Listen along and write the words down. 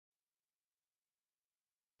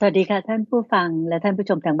สวัสดีค่ะท่านผู้ฟังและท่านผู้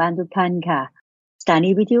ชมทางบ้านทุกท่านค่ะสถานี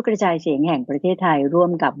วิทยุกระจายเสียงแห่งประเทศไทยร่ว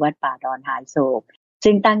มกับวัดป่าดอนหายโศก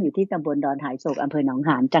ซึ่งตั้งอยู่ที่ตำบลดอนหายโศกอำเภอหนองห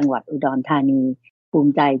านจังหวัดอุดรธานีภู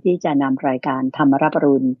มิใจที่จะนำรายการธรรมรับอ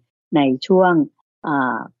รุณในช่วง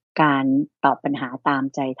การตอบปัญหาตาม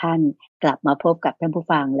ใจท่านกลับมาพบกับท่านผู้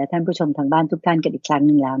ฟังและท่านผู้ชมทางบ้านทุกท่านกันอีกครั้งห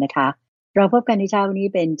นึ่งแล้วนะคะเราพบกันในเช้าวันนี้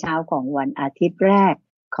เป็นเช้าของวันอาทิตย์แรก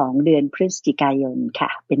ของเดือนพฤศจิกายนค่ะ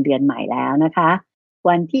เป็นเดือนใหม่แล้วนะคะ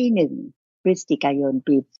วันที่1พฤศจิกายน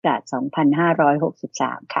ปีพุทธศักราช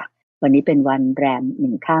2563ค่ะวันนี้เป็นวันแรม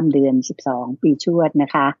1ข้ามเดือน12ปีชวดนะ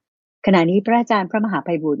คะขณะนี้พระอาจารย์พระมหาไพ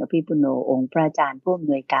บูลย์อภิปุโนองค์พระอาจารย์ผู้อ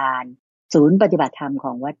ำนวยการศูนย์ปฏิบัติธรรมข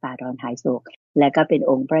องวัดป่าดอนหายโศกและก็เป็น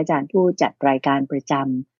องค์พระอาจารย์ผู้จัดรายการประจ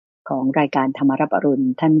ำของรายการธรรมรับอรุณ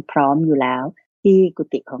ท่านพร้อมอยู่แล้วที่กุ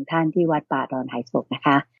ฏิของท่านที่วัดป่าดอนหายโศกนะค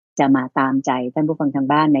ะจะมาตามใจท่านผู้ฟังทาง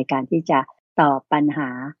บ้านในการที่จะตอบปัญหา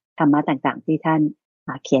ธรรมะต่างๆที่ท่าน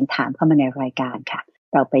เขียนถามเข้ามาในรายการค่ะ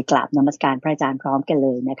เราไปกราบนมัสการพระอาจารย์พร้อมกันเล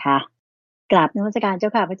ยนะคะกราบนมัสการเจ้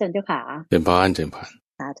าค่ะพระอาจารย์เจ้าค่ะเจริญพร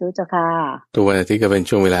สาธุเจ้าค่ะทุกวันอาทิตย์ก็เป็น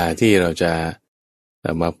ช่วงเวลาที่เราจะ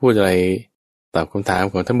มาพูดอะไรตอบคำถาม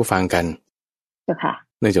ของท่านผู้ฟังกันเจ้าค่ะ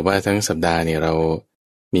เนื่องจากว่าทั้งสัปดาห์เนี่ยเรา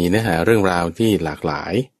มีเนื้อหาเรื่องราวที่หลากหลา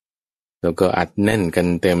ยแล้วก็อัดแน่นกัน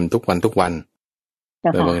เต็มทุกวัน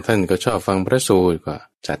แล้วบางท่านก็ชอบฟังพระสูตรก็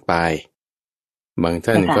จัดไปบาง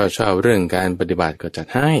ท่านก็ชอบเรื่องการปฏิบัติก็จัด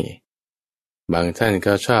ให้บางท่าน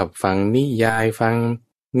ก็ชอบฟังนิยายฟัง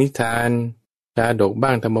นิทานชาดกบ้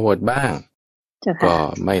างธรรมบทบ้างก็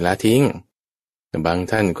ไม่ละทิ้งแต่บาง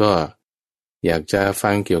ท่านก็อยากจะฟั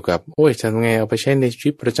งเกี่ยวกับทำไงเอาไปใช้ในชี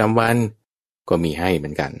วิตประจำวันก็มีให้เหมื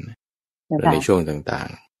อนกันในช่วงต่าง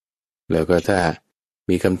ๆแล้วก็ถ้า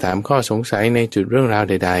มีคำถามข้อสงสัยในจุดเรื่องราว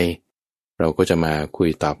ใดๆเราก็จะมาคุย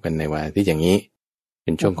ตอบกันในวันที่อย่างนี้เ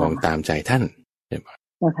ป็นช่วงของตามใจท่านใช่ไหม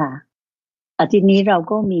ค่ะอาทิตย์นี้เรา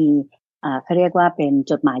ก็มีเขาเรียกว่าเป็น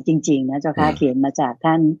จดหมายจริงๆนะเจ้าค่ะเขียนมาจาก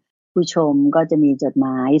ท่านผู้ชมก็จะมีจดหม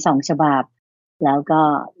าย2ฉบับแล้วก็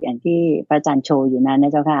อย่างที่พระอาจารย์โชว์อยู่นั้นน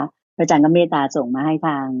ะเจ้าค่ะพระอาจารย์ก็เมตตาส่งมาให้ท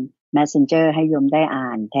าง Messenger ให้โยมได้อ่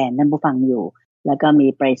านแทนท่านผู้ฟังอยู่แล้วก็มี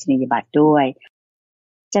ไปรษณียบัตรด้วย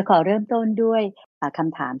จะขอเริ่มต้นด้วยค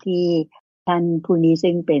ำถามที่ท่านผู้นี้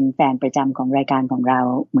ซึ่งเป็นแฟนประจำของรายการของเรา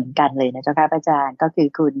เหมือนกันเลยนะเจ้าค่ะพระอาจารย์ก็คือ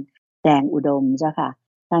คุณแดงอุดมเจ้าค่ะ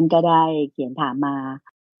ท่านก็ได้เขียนถามมา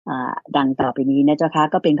ดังต่อไปนี้นะเจ้าค่ะ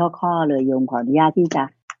ก็เป็นข้อๆเลยโยมขออนุญาตที่จะ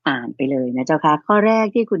อ่านไปเลยนะเจ้าค่ะข้อแรก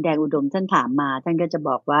ที่คุณแดงอุดมท่านถามมาท่านก็จะบ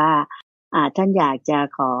อกว่าท่านอยากจะ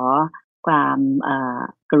ขอความ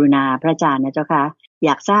กรุณาพระอาจารย์นะเจ้าค่ะอย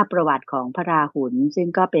ากทราบประวัติของพระราหุลซึ่ง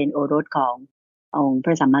ก็เป็นโอรสขององค์พ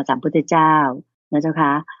ระสัมมาสัมพุทธเจ้านะเจ้าค่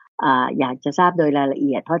ะอยากจะทราบโดยรายละเ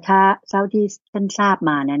อียดเพราะถ้าเท่าที่ท่านทราบ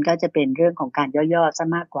มานั้นก็จะเป็นเรื่องของการย่อๆซะ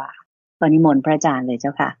มากกว่าปนิมนต์พระอาจารย์เลยเจ้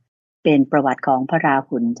าค่ะเป็นประวัติของพระรา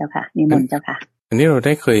หุลเจ้าค่ะนิมนต์เจ้าค่ะอันนี้เราไ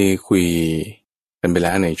ด้เคยคุยกันไปแ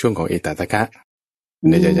ล้วในช่วงของเอตตะคะ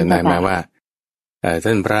เดี๋ยวจะจำได้ไหมว่าท่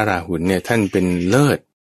านพระราหุลเนี่ยท่านเป็นเลิศ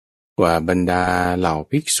กว่าบรรดาเหล่า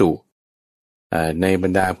ภิกษุในบร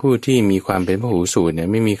รดาผู้ที่มีความเป็นพหูสูตรเนี่ย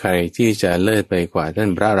ไม่มีใครที่จะเลิศไปกว่าท่าน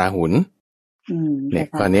พระราหุลเนี่ย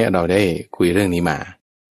ตอนนี้เราได้คุยเรื่องนี้มา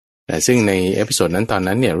แต่ซึ่งในเอพิโซดนั้นตอน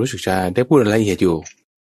นั้นเนี่ยรู้สึกจะได้พูดรายละเอียดอยู่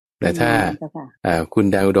แต่ถ้าคุณ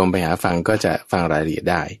ดาวอุดมไปหาฟังก็จะฟังรายละเอียด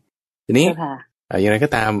ได้ทีนี้อย่างไรก็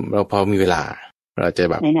ตามเราพอมีเวลาเราจะ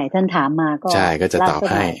แบบไหนๆท่านถามมาก็ใช่ก็จะตอบ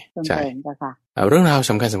ให้ใช่เรื่องราว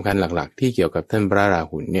สำคัญหลักๆที่เกี่ยวกับท่านพระรา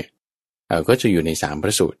หุลเนี่ยก็จะอยู่ใน3พร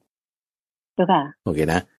ะสูตรโอเค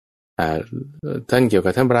นะท่านเกี่ยวกั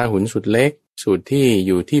บท่านพระราหุลสูตรเล็กสูตรที่อ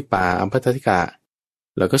ยู่ที่ป่าอัมพทธิกะ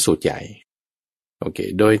แล้วก็สูตรใหญ่โอเค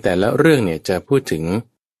โดยแต่ละเรื่องเนี่ยจะพูดถึง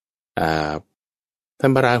ท่า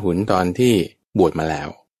นพระราหุลตอนที่บวชมาแล้ว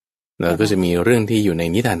แล้วก็จะมีเรื่องที่อยู่ใน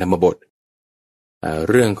นิทานธรรมบท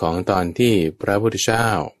เรื่องของตอนที่พระพุทธเจ้า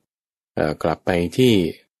กลับไปที่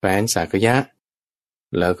แคว้นสากยะ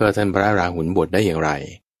แล้วก็ท่านพระราหุลบวชได้อย่างไร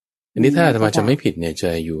อันนี้ถ้าอาตมาจะไม่ผิดเนี่ยจ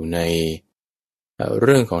ะอยู่ในเ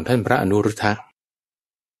รื่องของท่านพระอนุรุทธะ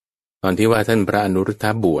ตอนที่ว่าท่านพระอนุรุทธะ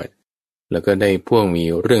บวชแล้วก็ได้พ่วงมี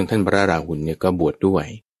เรื่องท่านพระราหุลเนี่ยก็บวชด้วย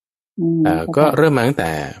ก็เริ่มมาตั้งแ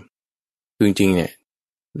ต่จริงๆเนี่ย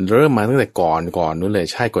เริ่มมาตั้งแต่ก่อนนู้นเลย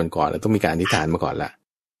ใช่ก่อนแล้วต้องมีการอธิษฐานมาก่อนละ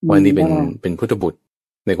วันนี้เป็นพุทธบุตร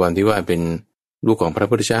ในความที่ว่าเป็นลูกของพระ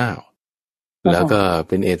พุทธเจ้าแล้วก็เ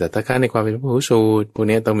ป็นเอตตะคะในความเป็นพระหูสูตรพวก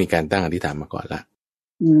นี้ต้องมีการตั้งอธิษฐานมาก่อนละ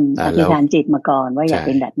อธิษฐานจิตมาก่อนว่าอยากเ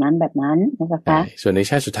ป็นแบบนั้นนะคะส่วนใน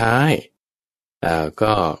ชาติสุดท้าย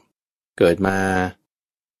ก็เกิดมา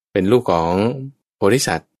เป็นลูกของโพธิ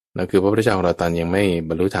สัตว์นั่นคือพระพุทธเจ้าของเราตอนยังไม่บ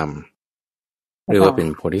รรลุธรรมเรียกว่าเป็น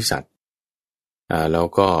โพธิสัตว์แล้ว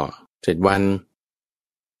ก็7 วัน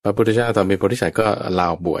พระพุทธเจ้าตอนเป็นโพธิสัตว์ก็ลา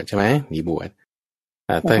บวชใช่ไหมหนีบวช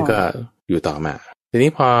ท่านก็อยู่ต่อมาที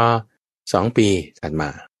นี้พอ2 ปีถัดมา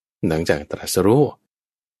หลังจากตรัสรู้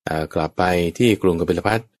กลับไปที่กรุงกบิล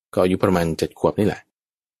พัสก็อายุประมาณ7 ขวบนี่แหละ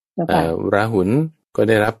ราหุลก็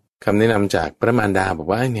ได้รับคำแนะนำจากพระมารดาบอก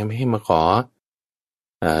ว่าเนี่ยไม่ให้มาขอ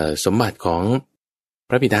สมบัติของ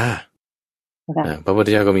พระบิดาพระพุทธ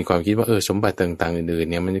เจ้าก็มีความคิดว่าสมบัติต่างๆอื่นๆ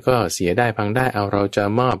เนี่ยมันก็เสียได้พังได้เอาเราจะ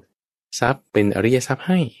มอบทรัพย์เป็นอริยทรัพย์ใ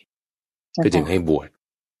ห้ก็จึงให้บวช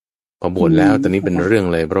พอบวชแล้วตอนนี้เป็นเรื่อง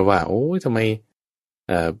เลยเพราะว่าโอ้ยทำไม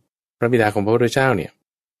พระบิดาของพระพุทธเจ้าเนี่ย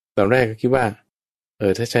ตอนแรกก็คิดว่า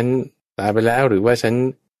ถ้าฉันตายไปแล้วหรือว่าฉัน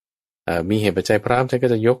มีเหตุปัจจัยพร้อมฉันก็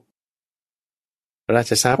จะยกรา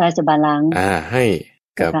ชทรัพย์ราชบัลลังก์ให้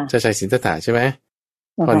กับเจ้าชายสิทธัตถะใช่ไหม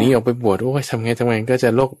ตอนนี้ออกไปบวชโอ้ยทำไงก็จะ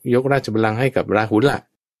ยกราชบัลลังก์ให้กับราหุลล่ะ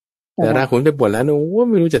แต่ราหุลไปบวชแล้วโอ้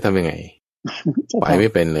ไม่รู้จะทำยังไงไปไม่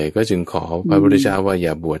เป็นเลยก็จึงขอพระพุทธเจ้าว่าอ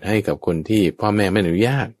ย่าบวชให้กับคนที่พ่อแม่ไม่อนุญ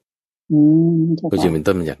าตก็จึงเป็น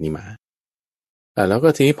ต้นมาจากนี้มาแล้วก็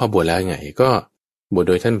ทีนี้พอบวชแล้วไงก็บวชโ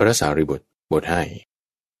ดยท่านพระสารีบุตรบวชให้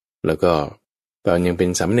แล้วก็ตอนยังเป็น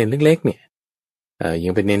สามเณรเล็กๆเนี่ยยั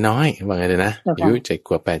งเป็นเนนน้อยว่าไงเลยนะอายุ7 ข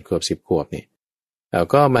วบ 8 ขวบ 10 ขวบเนี่ย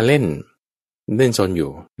ก็มาเล่นซนอ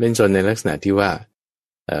ยู่เล่นซนในลักษณะที่ว่า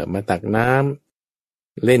มาตักน้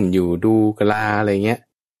ำเล่นอยู่ดูกะลาอะไรเงี้ย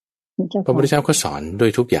พระพุทธเจ้าก็สอนโดย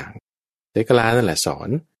ทุกอย่างใช้กะลานั่นแหละสอน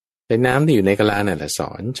ใช้น้ำที่อยู่ในกะลานั่นแหละส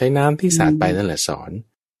อนใช้น้ำที่สาดไปนั่นแหละสอน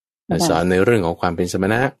ในเรื่องของความเป็นสม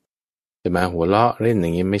ณะจะมาหัวเราะเล่นอย่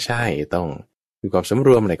างนี้ไม่ใช่ต้องมีความสำร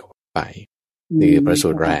วมอะไรก็ไปนี่คือประสู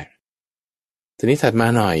ตรแรกทีนี้ถัดมา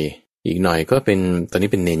หน่อยอีกหน่อยก็เป็นตอนนี้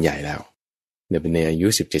เป็นเนนใหญ่แล้วเดี๋ยวเป็นเนนอายุ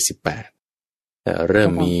17-18เริ่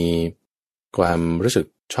มมีความรู้สึก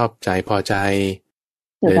ชอบใจพอใจ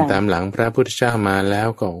เดินตามหลังพระพุทธเจ้ามาแล้ว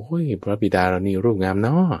ก็โอ้ยพระบิดาเรานี่รูปงามเน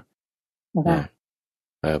าะ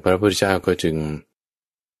พระพุทธเจ้าก็จึง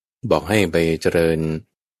บอกให้ไปเจริญ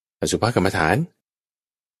อสุภกรรมฐาน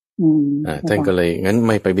ท่านก็เลยงั้นไ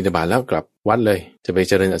ม่ไปบิณฑบาตแล้วกลับวัดเลยจะไป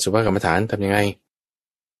เจริญอสุภกรรมฐานทำยังไง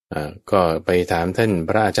ก็ไปถามท่าน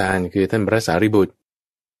พระอาจารย์คือท่านพระสารีบุตร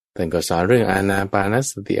ท่านก็สอนเรื่องอานาปานส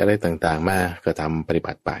ติอะไรต่างๆมาก็ทำปฏิ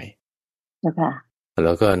บัติไปแ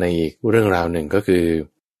ล้วก็ในอีกเรื่องราวหนึ่งก็คือ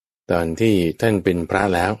ตอนที่ท่านเป็นพระ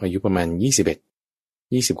แล้วอายุประมาณ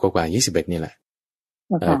20 กว่า21นี่แหละ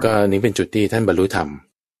ก็นี้เป็นจุดที่ท่านบรรลุธรรม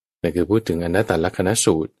นั่นคือพูดถึงอนัตตลักขณ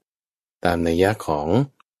สูตรตามนัยยะของ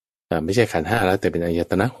ไม่ใช่ขันธ์ 5แล้วแต่เป็นอาย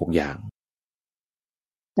ตนะ6อย่าง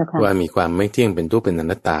ว่ามีความไม่เที่ยงเป็นทุกข์เป็นอ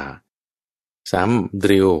นัตตา3ด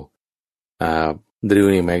ริล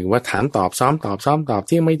นี่หมายว่าถามตอบซ้อมตอบเ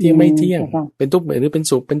ที่ยงไม่เที่ยงเป็นทุกข์หรือเป็น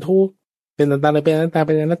สุขเป็นทุกข์เป็นอนัตตาหรือเป็นอนัตตาเ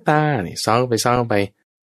ป็นอนัตตานี่ซ้อมไป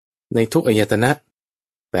ในทุกอายตนะ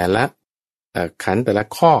แต่ละขันธ์แต่ละ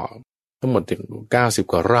ข้อทั้งหมดถึง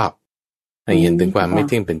90 กว่ารอบให้เห็นถึงความไม่เ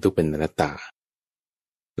ที่ยงเป็นทุกข์เป็นอนัตตา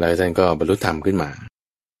แล้วท่านก็บรรลุธรรมขึ้นมา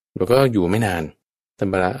แล้วก็อยู่ไม่นานท่าน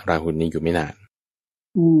พระราหุลนี้อยู่ไม่นาน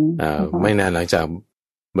ไม่นานหลังจาก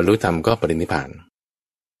บรรลุธรรมก็ปรินิพพาน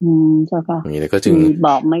เจ้าค่ะนี่แล้วก็จึงบ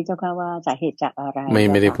อกไหมเจ้าค่ะว่าสาเหตุจากอะไร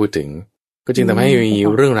ไม่ได้พูดถึงก็จึงทำให้มี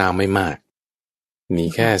เรื่องราวไม่มากมี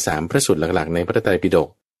แค่3พระสูตรหลักๆในพระไตรปิฎก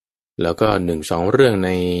แล้วก็ 1-2 เรื่องใน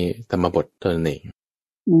ธรรมบทเท่านั้นเอง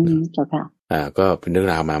เจ้าค่ะก็เป็นเรื่อง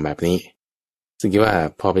ราวมาแบบนี้ซึ่งคิดว่า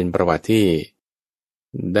พอเป็นประวัติที่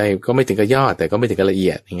ได้ก็ไม่ถึงกับย่อแต่ก็ไม่ถึงกับละเอี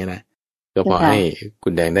ยดอย่างเงี้ยนะก็พอให้คุ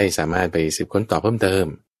ณแดงได้สามารถไปสืบค้นต่อเพิ่มเติม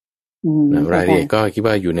รายละเอียดก็คิด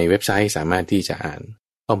ว่าอยู่ในเว็บไซต์สามารถที่จะอ่าน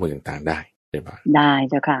ข้อมูลต่างๆได้ได้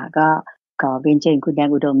เจ้าค่ะก็ขอเรียนเชิญคุณแดง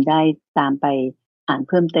อุดมได้ตามไปอ่านเ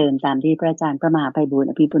พิ่มเติมตามที่พระอาจารย์พระมหาไพบูลย์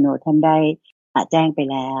อภิปุโนท่านได้แจ้งไป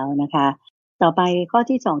แล้วนะคะต่อไปข้อ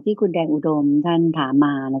ที่2ที่คุณแดงอุดมท่านถามม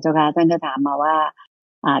านะเจ้าค่ะท่านก็ถามมาว่า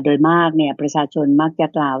โดยมากเนี่ยประชาชนมักจะ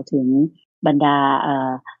กล่าวถึงบรรดา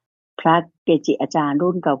พระเกจิอาจารย์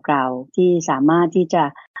รุ่นเก่าๆที่สามารถที่จะ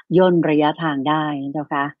ย่นระยะทางได้นะ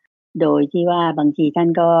คะโดยที่ว่าบางทีท่าน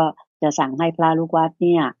ก็จะสั่งให้พระลูกวัดเ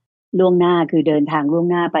นี่ยล่วงหน้าคือเดินทางล่วง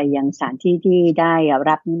หน้าไปยังสถานที่ที่ได้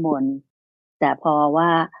รับนิมนต์แต่พอ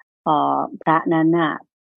พระนั้นน่ะ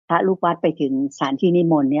พระลูกวัดไปถึงสถานที่นิ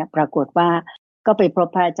มนต์เนี่ยปรากฏว่าก็ไปพบ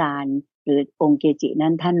พระอาจารย์หรือองค์เกจินั้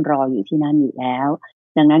นท่านรออยู่ที่นั่นอยู่แล้ว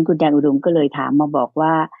ดังนั้นคุณแดงอุดมก็เลยถามมาบอกว่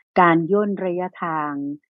าการย่นระยะทาง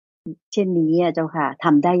เช่นนี้เจ้าค่ะท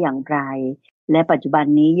ำได้อย่างไรและปัจจุบัน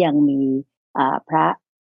นี้ยังมีพระ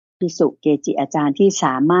ภิกษุเกจิอาจารย์ที่ส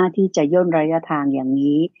ามารถที่จะย่นระยะทางอย่าง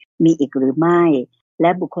นี้มีอีกหรือไม่และ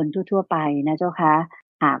บุคคลทั่วๆไปนะเจ้าค่ะ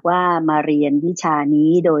หากว่ามาเรียนวิชานี้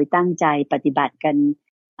โดยตั้งใจปฏิบัติกัน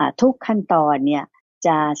ทุกขั้นตอนเนี่ยจ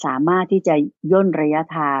ะสามารถที่จะย่นระยะ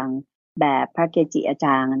ทางแบบพระเกจิอาจ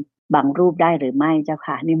ารย์ บางรูปได้หรือไม่เจ้า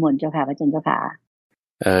ค่ะนิมนต์เจ้าค่ะพระอาจารย์เจ้าค่ะ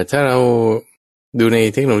ถ้าเราดูใน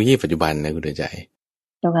เทคโนโลยีปัจจุบันนะคุณเดือใจ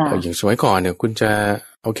เจ้าค่ะอย่างสมัยก่อนเนี่ยคุณจะ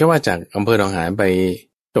เอาแค่ว่าจากอำเภอหนองหานไป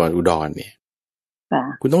จังหวัดอุดรเนี่ย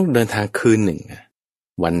คุณต้องเดินทางคืนหนึ่ง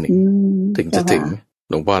วันหนึ่งถึงจะถึง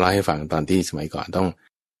หลวงพ่อเล่าให้ฟังตอนที่สมัยก่อนต้อง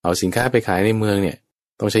เอาสินค้าไปขายในเมืองเนี่ย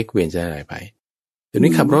ต้องใช้เกวียนจะอะไรไปเดี๋ยว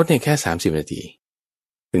นี้ขับรถเนี่ยแค่30 นาที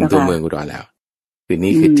ถึงตัวเมืองอุดรแล้วคือ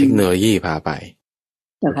นี่คือเทคโนโลยีพาไป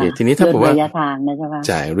โอเคทีนี้ถ้าบอกว่าระยะทางนะเจ้าค่ะ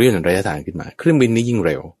จ่ายเรื่องระยะทางขึ้นมาเครื่องบินนี่ยิ่งเ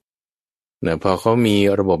ร็วเนี่ยพอเขามี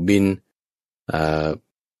ระบบบิน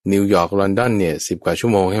นิวยอร์กลอนดอนเนี่ย10 กว่าชั่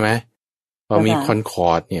วโมงใช่ไหมพอมีคอนค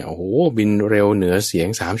อร์ดเนี่ยโอ้โหบินเร็วเหนือเสียง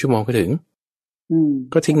3 ชั่วโมงก็ถึง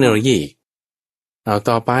ก็เทคโนโลยีเอา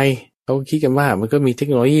ต่อไปเขาคิดกันว่ามันก็มีเทค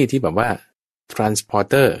โนโลยีที่แบบว่า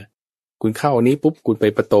transporter คุณเข้านี้ปุ๊บคุณไป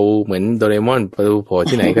ประตูเหมือนโดเรมอนประตูโผล่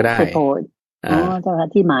ที่ไหนก็ได้เจ้าค่ะ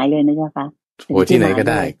ที่หมายเลยนะเจ้าค่ะโผล่ที่ไหนก็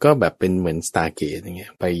ได้ก็แบบเป็นเหมือน Stargate อย่างเงี้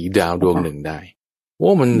ยไปดาวดวงหนึ่งได้โอ้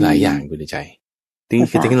มันหลายอย่างคุณใจนี่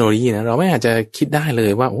คือเทคโนโลยีนะเราไม่อาจจะคิดได้เล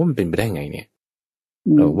ยว่าโอ้มันเป็นไปได้ไงเนี่ย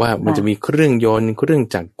ว่ามันจะมีเครื่องยนต์เครื่อง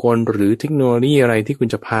จักรกลหรือเทคโนโลยีอะไรที่คุณ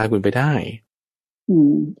จะพาคุณไปได้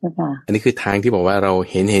อันนี้คือทางที่บอกว่าเรา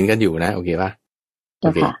เห็นกันอยู่นะโอเคป่ะโอ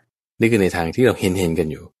เคนี่คือในทางที่เราเห็นกัน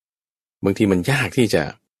อยู่บางทีมันยากที่จ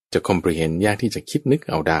ะcomprehend ยากที่จะคิดนึก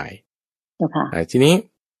เอาได้ทีนี้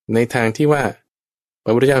ในทางที่ว่าพร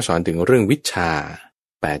ะพุทธเจ้าสอนถึงเรื่องวิชา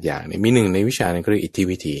8 อย่างเนี่ยมีหนึ่งในวิชานั้นคืออิทธิ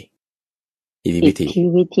วิธี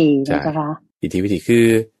ใช่อิทธิวิธีคือ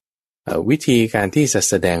วิธีการที่จะ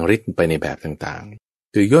แสดงฤทธิ์ไปในแบบต่าง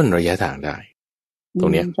ๆคือย่นระยะทางได้ตร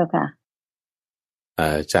งเนี้ย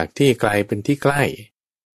จากที่ไกลเป็นที่ใกล้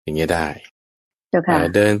อย่างเงี้ยได้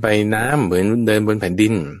เดินไปน้ำเหมือนเดินบนแผ่นดิ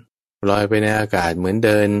นลอยไปในอากาศเหมือนเ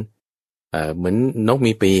ดินเหมือนนก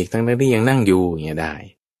มีปีกทั้งที่ยังนั่งอยู่อย่างเงี้ยได้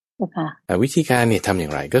วิธีการเนี่ยทำอย่า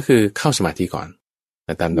งไรก็คือเข้าสมาธิก่อน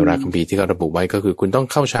ตามตำราคัมภีร์ที่เขาระบุไว้ก็คือคุณต้อง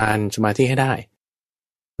เข้าฌานสมาธิให้ได้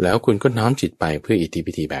แล้วคุณก็น้อมจิตไปเพื่ออิทธิ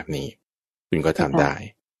พิธีแบบนี้คุณก็ทำได้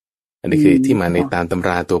อันนี้คือที่มาในตามตำร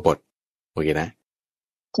าตัวบทโอเคนะ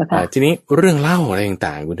ทีนี้เรื่องเล่าอะไร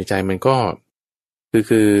ต่างๆคุณใจมันก็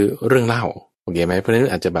คือเรื่องเล่าโอเคไหมเพราะฉะนั้น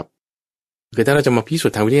อาจจะแบบคือถ้าเราจะมาพิสู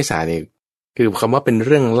จน์ทางวิทยาศาสตร์เนี่ยคือคำว่าเป็นเ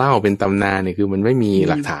รื่องเล่าเป็นตำนานเนี่ยคือมันไม่มี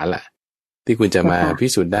หลักฐานแหละที่คุณจะมาพิ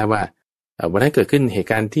สูจน์ได้ว่าวันนั้นเกิดขึ้นเหตุ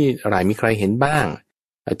การณ์ที่อะไรมีใครเห็นบ้าง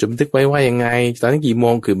จดบันทึกไว้ว่ายังไงตอนนั้นกี่โม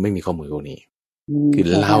งคือไม่มีข้อมูลพวกนี้คือ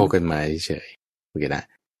เล่ากันมาเฉยๆโอเคนะ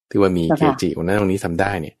ที่ว่ามีเกจิวันนั้นตรงนี้ทำไ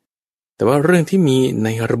ด้เนี่ยแต่ว่าเรื่องที่มีใน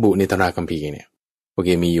ระบุในตำราคัมภีร์เนี่ยโอเค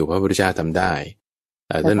มีอยู่พระพุทธเจ้าทำได้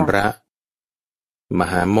ท่านพระม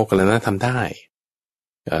หาโมคคัลลานะทำได้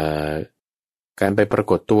การไปปรา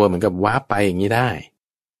กฏตัวเหมือนกับว้าไปอย่างนี้ได้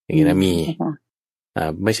อย่างนี้นะมี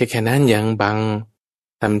ไม่ใช่แค่นั้นยังบัง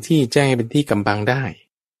ทำที่แจ้งให้เป็นที่กำบังได้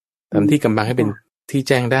ทำที่กำบังให้เป็นที่แ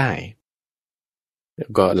จ้งได้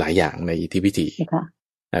ก็หลายอย่างในอิทธิพิธี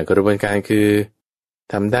กระบวนการคือ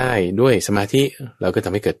ทำได้ด้วยสมาธิเราก็ท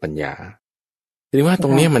ำให้เกิดปัญญาทีนี้ว่าตร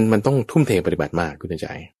งนี้มันต้องทุ่มเทปฏิบัติมากคุณใจ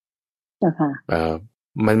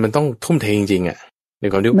มันต้องทุ่มเทจริงๆอ่ะใน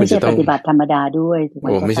ความที่คุณจะต้องไม่ใช่ปฏิบัติธรรมดาด้วย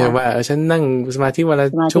โอ้ไม่ใช่ว่าฉันนั่งสมาธิวันละ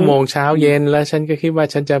ชั่วโมงเช้าเย็นแล้วฉันก็คิดว่า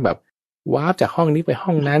ฉันจะแบบว้าบจากห้องนี้ไปห้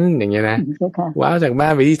องนั้นอย่างเงี้ยนะว้าบจากบ้า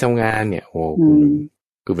นไปที่ทำงานเนี่ยโอ้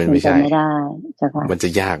คือเป็นไม่ใช่มันจะ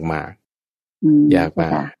ยากมากยากมา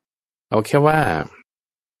กเอาแค่ว่า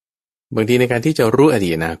บางทีในการที่จะรู้อดี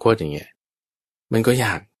ตอนาคตอย่างเงี้ยมันก็ย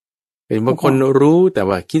ากเป็นบางคนรู้แต่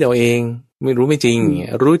ว่าคิดเอาเองไม่รู้ไม่จริง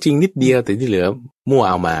รู้จริงนิดเดียวแต่ที่เหลือมั่ว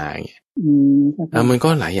เอามาอย่างเงี้ยมันก็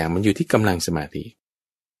หลายอย่างมันอยู่ที่กำลังสมาธิ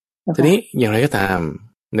ทีนี้อย่างไรก็ตาม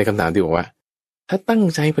ในคำถามที่บอกว่าถ้าตั้ง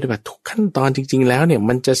ใจปฏิบัติทุกขั้นตอนจริงๆแล้วเนี่ย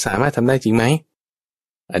มันจะสามารถทำได้จริงไหม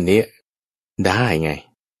อันนี้ได้ไง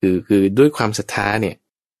คือด้วยความศรัทธาเนี่ย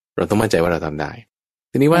เราต้องมั่นใจว่าเราทำได้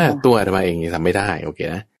ทีนี้ว่าตัวอาตมาเองทำไม่ได้โอเค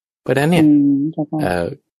นะเพราะฉะนั้นเนี่ย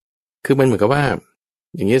คือมันเหมือนกับว่า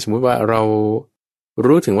อย่างนี้สมมุติว่าเรา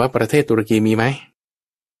รู้ถึงว่าประเทศตุรกีมีไหม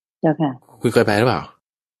เจ้าค่ะคุณเคยไปหรือเปล่า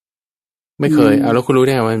ไม่เคยแล้วคุณรู้ไ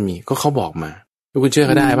ด้ไงว่ามันมีก็เขาบอกมาแล้วคุณเชื่อเ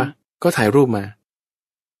ขาได้ปะก็ถ่ายรูปมา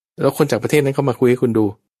แล้วคนจากประเทศนั้นเขามาคุยให้คุณดู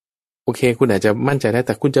โอเคคุณอาจจะมั่นใจได้แ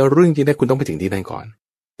ต่คุณจะรู้จริงๆได้คุณต้องไปถึงที่นั่นก่อน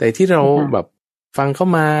แต่ที่เราแบบฟังเข้า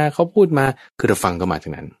มาเขาพูดมาคือเราฟังเข้ามาจา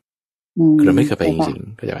กนั้นคือเราไม่เคยไปจริง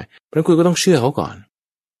ๆเข้าใจไหมเพราะฉะนั้นคุณก็ต้องเชื่อเขาก่อน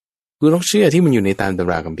คุณต้องเชื่อที่มันอยู่ในตามต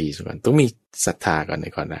ำราคัมภีร์ก่อนต้องมีศรัทธาก่อนใน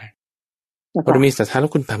ก่อนได้พอมีศรัทธาแล้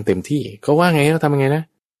วคุณทำเต็มที่เขาว่าไงเขาทำยังไงนะ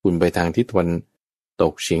คุณไปทางทิศตะวันต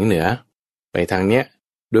กเฉียงเหนือไปทางเนี้ย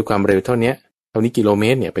ด้วยความเร็วเท่านี้กิโลเม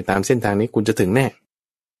ตรเนี่ยไปตามเส้นทางนี้คุณจะถึงแน่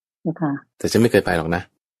แต่ฉันไม่เคยไปหรอกนะ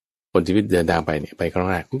คนชีวิตเดินทางไปเนี่ยไปครั้ง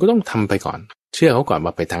แรกคุณก็ต้องทำไปก่อน เชื่อเขาก่อนว่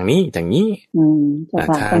าไปทางนี้ทางนี้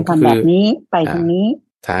ทางก็คือแบบนี้ไปทางนี้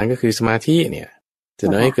ทางก็คือสมาธิเนี่ยจะ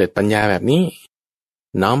ทำให้เกิดปัญญาแบบนี้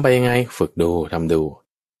น้อมไปยังไงฝึกดูทำดู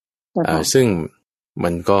ซึ่งมั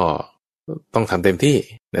นก็ต้องทำเต็มที่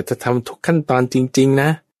แต่ถ้าทำทุกขั้นตอนจริงๆนะ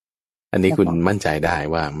อันนี้คุณมั่นใจได้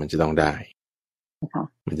ว่ามันจะต้องได้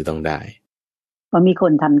มันจะต้องได้เพราะมีค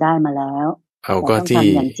นทำได้มาแล้วเอาก็ที่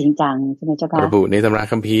อย่างจริงจังใช่ไหมเจ้าค่ะระบุในตำรา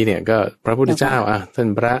คัมภีร์เนี่ยก็พระพุทธเจ้าท่าน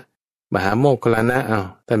พระมหาโมคคัลลานะ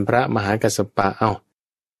ท่านพระมหากัสสปะ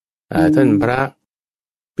ท่านพระ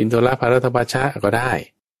ปิณโตรภรัตถปัชชะก็ได้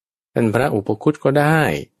ท่านพระอุปคุตก็ได้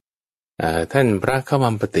ท่านพระขมั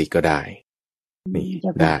มปติก็ได้นี่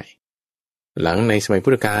ได้หลังในสมัยพุ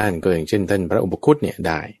ทธกาลก็อย่างเช่นท่านพระอุปคุตเนี่ยไ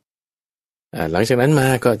ด้หลังจากนั้นมา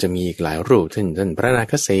ก็จะมีอีกหลายรูปท่านพระนา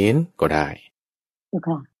คเสนก็ได้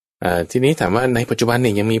ทีนี้ถามว่าในปัจจุบันเ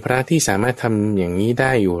นี่ยยังมีพระที่สามารถทำอย่างนี้ไ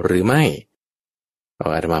ด้อยู่หรือไม่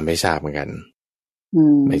อาตมาไม่ทราบเหมือนกัน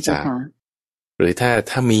ไม่ทราบหรือ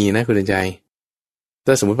ถ้ามีนะคุณใจ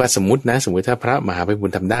ถ้าสมมติถ้าพระมหาไพบู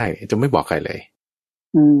ลย์ทำได้จะไม่บอกใครเลย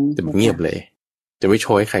จะเงียบเลยจะไม่โช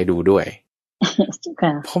ว์ให้ใครดูด้วย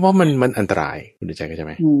เพราะว่ามันอันตรายคุณใจเข้าใจไ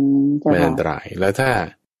หมมันอันตรายแล้วถ้า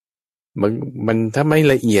มันถ้าไม่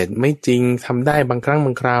ละเอียดไม่จริงทำได้บางครั้งบ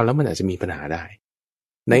างคราวแล้วมันอาจจะมีปัญหาได้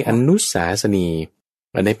ในอนุสาสนี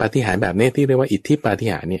ในปาฏิหาริย์แบบนี้ที่เรียกว่าอิทธิปาฏิ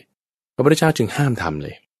หาริย์เนี่ยพระพุทธเจ้าจึงห้ามทำเล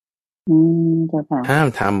ยห้าม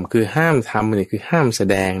ทำคือห้ามทำเนี่ยคือห้ามแส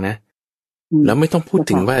ดงนะแล้วไม่ต้องพูด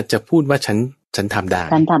ถึงว่าจะพูดว่าฉันทำได้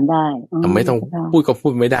ไม่ต้องพูดก็พู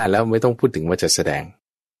ดไม่ได้แล้วไม่ต้องพูดถึงว่าจะแสดง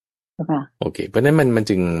โอเคเพราะนั้นมัน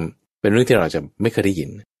จึงเป็นเรื่องที่เราจะไม่เคยได้ยิน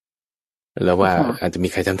แล้วว่าอาจจะมี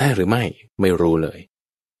ใครทำได้หรือไม่รู้เลย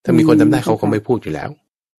ถ้ามีคนทำได้เขาคงไม่พูดอยู่แล้ว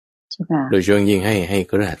โดยเฉพาะยิ่งให้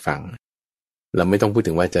คฤหัสถ์ฟังเราไม่ต้องพูด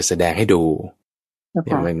ถึงว่าจะแสดงให้ดู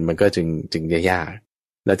มันก็จึงยาก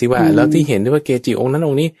แล้วที่ว่าแล้วที่เห็นด้วยว่าเกจิองค์นั้นอ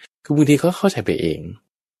งค์นี้คือบางทีเขาเข้าใจไปเอง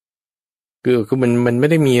คือมันไม่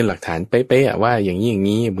ได้มีหลักฐานเป๊ะๆว่าอย่าง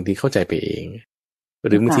นี้บางทีเข้าใจไปเองห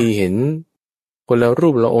รือบางทีเห็นคนละรู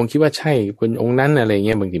ปละองค์คิดว่าใช่คนองค์นั้นอะไรเ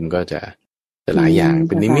งี้ยบางทีมันก็จะหลายอย่างเ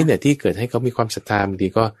ป็นนิมิตที่เกิดให้เขามีความศรัทธาบางที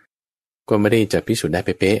ก็ไม่ได้จะพิสูจน์ได้เ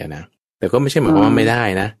ป๊ะๆนะแต่ก็ไม่ใช่หมายความว่าไม่ได้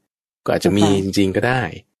นะก็อาจจะมีจริงๆก็ได้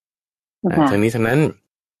ทั้งนี้ทั้งนั้น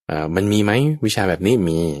มันมีไหมวิชาแบบนี้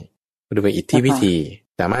มีหรือเป็นอิทธิวิธี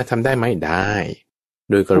สามารถทำได้ไหมได้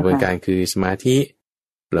โดยกระบวนการคือสมาธิ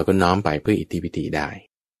เราก็น้อมไปเพื่ออิทธิวิธีได้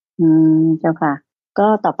เจ้าค่ะก็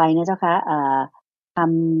ต่อไปนะเจ้าค่ะค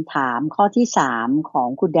ำถามข้อที่3ของ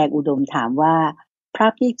คุณแดงอุดมถามว่าพระ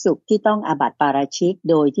ภิกษุที่ต้องอาบัติปาราชิก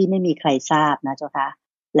โดยที่ไม่มีใครทราบนะเจ้าค่ะ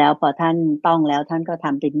แล้วพอท่านต้องแล้วท่านก็ท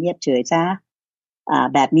ำเป็นเงียบเฉยซะ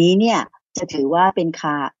แบบนี้เนี่ยจะถือว่าเป็น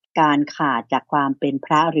การขาดจากความเป็นพ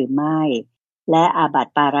ระหรือไม่และอาบั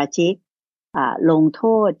ติปาราชิกลงโท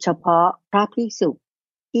ษเฉพาะพระภิกษุ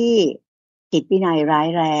ที่ผิดวินัยร้าย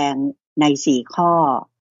แรงใน4ข้อ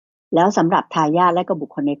แล้วสำหรับทายาทและก็บุค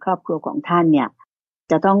คลในครอบครัวของท่านเนี่ย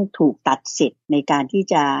จะต้องถูกตัดสิทธิ์ในการที่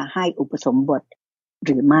จะให้อุปสมบทห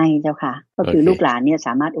รือไม่เจ้าค่ะก็คือลูกหลานเนี่ยส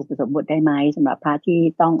ามารถอุปสมบทได้ไหมสำหรับพระที่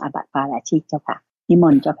ต้องอาบัติปาราชิกเจ้าค่ะนิม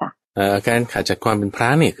นต์เจ้าค่ะการขาดจากความเป็นพระ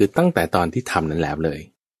เนี่ยคือตั้งแต่ตอนที่ทำนั้นแล้วเลย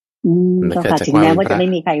เจ้าค่ะถึงแม้ว่าจะไม่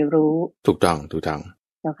มีใครรู้ถูกต้อง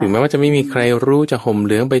ถึงแม้ว่าจะไม่มีใครรู้จะห่มเ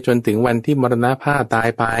หลืองไปจนถึงวันที่มรณภาพตาย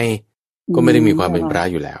ไปก็ไม่ได้มีความเป็นพระ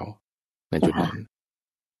อยู่แล้วในจุดนั้น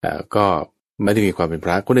ก็ไม่ได้มีความเป็นพ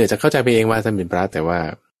ระคนอื่นจะเข้าใจไปเองว่าท่านเป็นพระแต่ว่า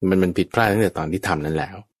มันผิดพลาดตั้งแต่ตอนที่ทำนั้นแล้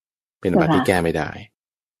วเป็นบัติที่แก้ไม่ได้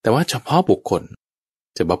แต่ว่าเฉพาะบุคคล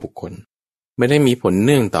ไม่ได้มีผลเ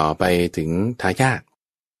นื่องต่อไปถึงทายาท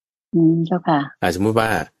เจ้าค่ะสมมุติว่า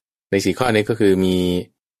ใน4ข้อนี้ก็คือ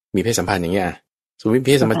มีเพศสัมพันธ์อย่างเงี้ยสมมติเ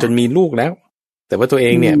พศสัมพันธ์จนมีลูกแล้วแต่ว่าตัวเอ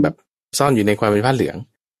งเนี่ยแบบซ่อนอยู่ในความเป็นผ้าเหลือง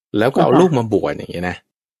แล้วก็เอาลูกมาบวชอย่างเงี้ยนะ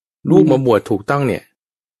ลูกมาบวชถูกต้องเนี่ย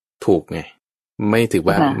ถูกไงไม่ถือ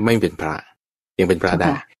ว่าไม่เป็นพระยังเป็นพระได้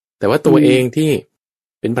แต่ว่าตัวเองที่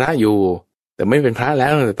เป็นพระอยู่แต่ไม่เป็นพระแล้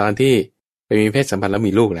วแต่ตอนที่ไปมีเพศสัมพันธ์แล้ว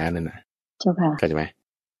มีลูกแล้วนั่นนะเข้าใจไหม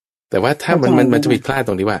แต่ว่าถ้ามันจะผิดพลาดต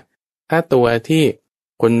รงที่ว่าถ้าตัวที่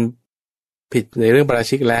คนผิดในเรื่องปารา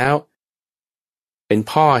ชิกแล้วเป็น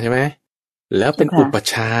พ่อใช่ไหมแล้วเป็นอุป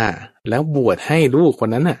ชาแล้วบวชให้ลูกคน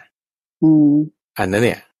นั้นน่ะอันนั้นเ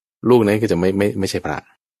นี่ยลูกนั้นก็จะไม่ใช่พระ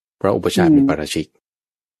เพราะอุปชาเป็นปาราชิก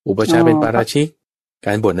อุปชาเป็นปาราชิกก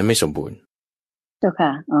ารบวชนั้นไม่สมบูรณ์เจ้าค่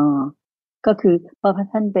ะก็คือพอ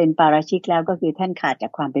ท่านเป็นปาราชิกแล้วก็คือท่านขาดจา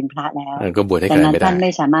กความเป็นพระแล้วก็บวชให้ใครไม่ได้ท่านไ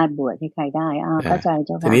ม่สามารถบวชให้ใครได้เข้าใจเ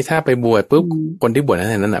จ้าค่ะทีนี้ถ้าไปบวชปุ๊บคนที่บวช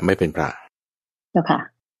นั้นน่ะไม่เป็นพระเจ้าค่ะ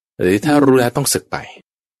หรือถ้ารู้แล้วต้องสึกไป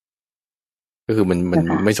ก็คือมัน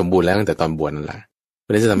ไม่สมบูรณ์แล้วตั้งแต่ตอนบวชนั่นแหละมั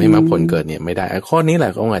นจะทำให้มรรคผลเกิดเนี่ยไม่ได้ข้อนี้แหล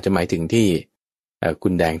ะองค์อาจจะหมายถึงที่คุ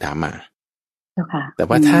ณแดงถามมา เจ้าค่ะแต่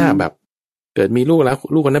ว่าถ้าแบบเกิดมีลูกแล้ว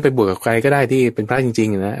ลูกคนนั้นไปบวชกับใครก็ได้ที่เป็นพระจริง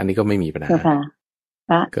ๆนะอันนี้ก็ไม่มีปัญหาเจ้าค่ะ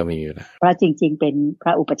พระก็ไม่มีปัญหาพระจริงๆเป็นพร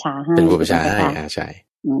ะอุปชาให้เป็นอุปชาให้ใช่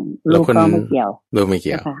ลูกก็ไม่เกี่ยวลูกไม่เ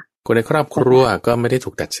กี่ยวคนในครอบครัวก็ไม่ได้ถู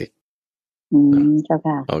กตัดสิทธิ์เจ้า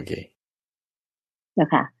ค่ะโอเคเจ้า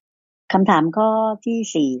ค่ะคำถามข้อ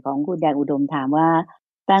ที่4ของคุณแดงอุดมถามว่า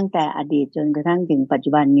ตั้งแต่อดีตจนกระทั่งถึงปัจ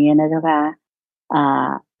จุบันนี้นะเจ้าค่ะ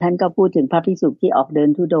ท่านก็พูดถึงพระภิกษุที่ออกเดิน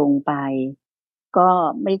ธุดงค์ไปก็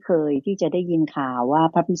ไม่เคยที่จะได้ยินข่าวว่า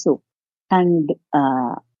พระภิกษุท่าน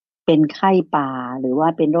เป็นไข้ป่าหรือว่า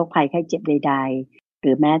เป็นโรคภัยไข้เจ็บใดๆห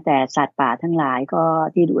รือแม้แต่สัตว์ป่าทั้งหลายก็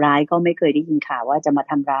ที่ดุร้ายก็ไม่เคยได้ยินข่าวว่าจะมา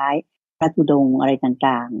ทำร้ายพระธุดงค์อะไร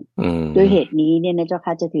ต่างๆด้วยเหตุนี้เนี่ยนะเจ้าค่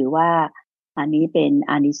ะจะถือว่าอันนี้เป็น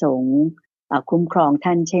อานิสงส์คุ้มครอง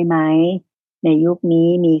ท่านใช่ไหมในยุคนี้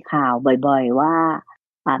มีข่าวบ่อยๆว่า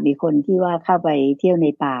มีคนที่ว่าเข้าไปเที่ยวใน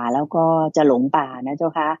ป่าแล้วก็จะหลงป่านะเจ้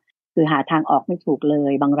าค่ะคือหาทางออกไม่ถูกเล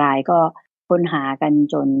ยบางรายก็ค้นหากัน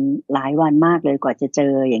จนหลายวันมากเลยกว่าจะเจ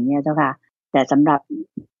ออย่างนี้เจ้าค่ะแต่สำหรับ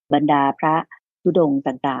บรรดาพระธุดงค์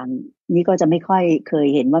ต่างๆนี่ก็จะไม่ค่อยเคย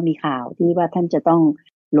เห็นว่ามีข่าวที่ว่าท่านจะต้อง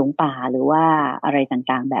หลงป่าหรือว่าอะไร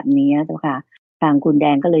ต่างๆแบบนี้เจ้าค่ะทางคุณแด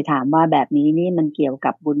งก็เลยถามว่าแบบนี้นี่มันเกี่ยว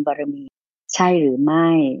กับบุญบารมีใช่หรือไม่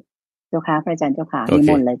เจ้าค่ะพระอาจารย์เจ้าค่ะนิ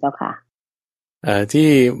มนต์เลยเจ้าค่ะที่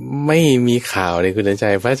ไม่มีข่าวเลยคุณเดินใจ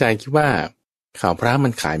พระอาจารย์คิดว่าข่าวพระมั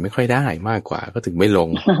นขายไม่ค่อยได้มากกว่าก็ถึงไม่ลง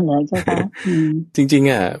เลยเจ้าค่ะจริง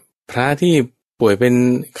ๆพระที่ป่วยเป็น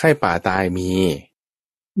ไข้ป่าตายมี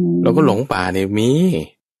แล้วก็หลงป่าเนี่ยมี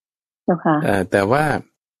เจ้าค่ะแต่ว่า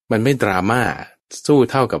มันไม่ดราม่าสู้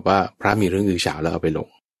เท่ากับว่าพระมีเรื่องอื้อฉาวแล้วเอาไปลง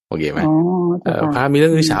โอเคไหมพระมีเรื่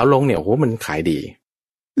องอื้อฉาวลงเนี่ยโอ้โหมันขายดี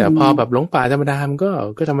แต่พอแบบหลงป่าธรรมดามัน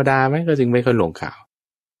ก็ธรรมดาไหมก็จึงไม่ค่อยลงข่าว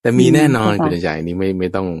แต่มีแน่นอนคุณใจนี่ไม่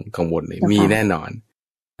ต้องกังวลเลยมีแน่นอน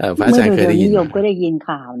พระอาจารย์เคยได้ยินก็ได้ยิน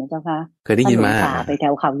ข่าวนะเจ้าค่ะเคยได้ยินมาไปแถ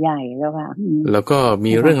วเขาใหญ่เจ้าค่ะแล้วก็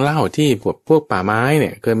มีเรื่องเล่าที่พวกป่าไม้เ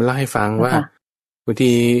นี่ยเคยมาเล่าให้ฟังว่าบาง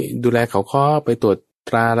ทีดูแลเขาค้อไปตรวจ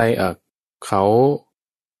ตราอะไรเขา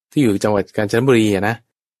ที่อยู่จังหวัดกาญจนบุรีนะ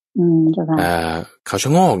เจ้าค่ะเขาช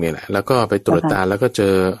ะโงกเนี่ยแหละแล้วก็ไปตรวจตาแล้วก็เจ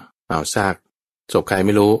อซากศพใครไ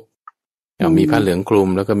ม่รู้มีผ้าเหลืองคลุม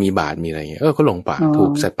แล้วก็มีบาดมีอะไรเงี้ยก็หลงป่าถู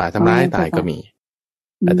กสัตว์ป่าทำร้ายตายก็มี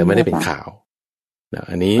แต่ไม่ได้เป็นข่าว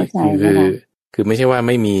อันนี้คือไม่ใช่ว่าไ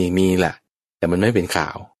ม่มีแหละแต่มันไม่เป็นข่า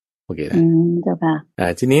วโอเคนะ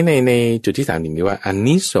ทีนี้ในจุดที่3อย่างนี้ว่าอัน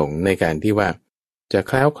นี้ส่งในการที่ว่าจะแ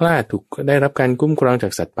คล้วคลาดถูกได้รับการคุ้มครองจา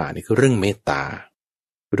กสัตว์ป่านี่คือเรื่องเมตตา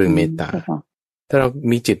เรื่องเมตตาถ้าเรา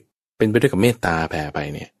มีจิตเป็นไปด้วยกับเมตตาแผ่ไป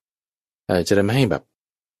เนี่ยจะทำให้แบบ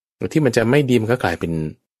ที่มันจะไม่ดีมันก็กลายเป็น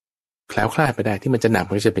แคล้วคลาดไปได้ที่มันจะหนัก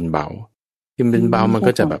มันก็จะเป็นเบาที่มันเป็นเบามัน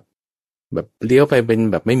ก็จะแบบเลี้ยวไปเป็น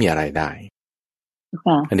แบบไม่มีอะไรได้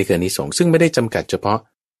อันนี้คืออานิสงส์ซึ่งไม่ได้จำกัดเฉพาะ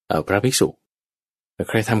พระภิกษุ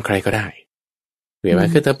ใครทำใครก็ได้เห็นไหม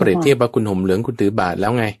คือถ้าเปรียบเทียบว่าคุณห่มเหลืองคุณถือบาตรแล้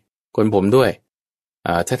วไงคนผมด้วย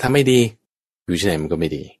ถ้าทำไม่ดีอยู่ที่ไหนมันก็ไม่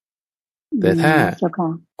ดีแต่ถ้า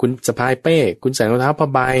คุณสะพายเป้คุณใส่รองเท้าผ้า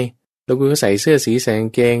ใบแล้วคุณก็ใส่เสื้อสีแสง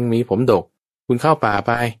เกงมีผมดกคุณเข้าป่าไ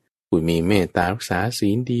ปคุณมีเมตตารักษาศี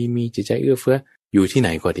ลดีมีจิตใจเอื้อเฟื้ออยู่ที่ไหน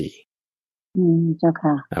ก็ดีเจ้า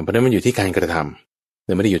ค่ะเพราะนั้นมันอยู่ที่การกระทำแ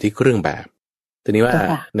ต่ไม่ได้อยู่ที่เครื่องแบบทีนี้ว่า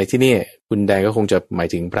ในที่นี้คุณแดงก็คงจะหมาย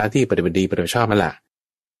ถึงพระที่ปฏิบัติดีปฏิบัติชอบนั่นแหละ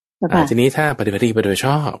ทีนี้ถ้าปฏิบัติดีปฏิบัติช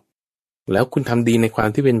อบแล้วคุณทำดีในความ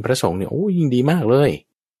ที่เป็นพระสงฆ์เนี่ยโอ้ยิ่งดีมากเลย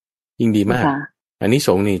ยิ่งดีมากอันนี้ส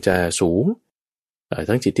งฆ์นี่จะสูง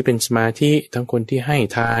ทั้งจิตที่เป็นสมาธิทั้งคนที่ให้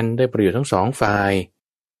ทานได้ประโยชน์ทั้งสองฝ่าย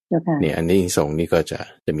เนี่ยอันนี้สงฆ์นี่ก็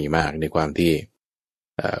จะมีมากในความที่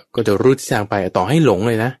ก็จะรู้ทิศทางไปต่อให้หลง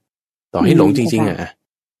เลยนะต่อให้หลงจริง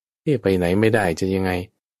ๆไปไหนไม่ได้จะยังไง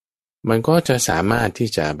มันก็จะสามารถที่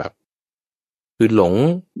จะแบบคือหลง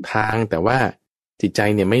ทางแต่ว่าจิตใจ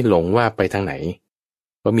เนี่ยไม่หลงว่าไปทางไหน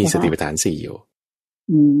เพราะมีสติปัฏฐาน4อยู่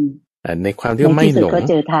ในความที่ไม่หลงก็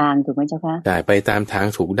เจอทางถูกไหมเจ้าคะได้ไปตามทาง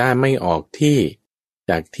ถูกได้ไม่ออกที่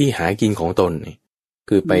จากที่หากินของตน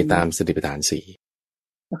คือไปตามสติปัฏฐาน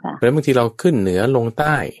4เพราะบางทีเราขึ้นเหนือลงใ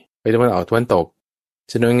ต้ไปตะวันออกตะวันตก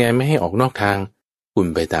จะโดยไงไม่ให้ออกนอกทางคุณ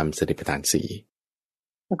ไปตามสติปัฏฐาน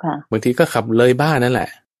4บางทีก็ขับเลยบ้านนั่นแหละ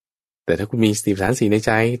แต่ถ้าคุณมีสติปัฏฐาน4ในใ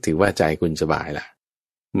จถือว่าใจคุณสบายละ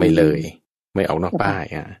ไม่เลยไม่ออกนอกป้าย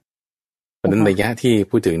เพราะนั้นระยะที่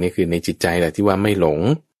พูดถึงนี่คือในจิตใจแหละที่ว่าไม่หลง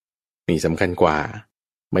นี่สำคัญกว่า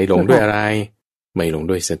ไม่หลงด้วยอะไรไม่หลง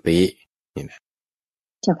ด้วยสตินี่นะ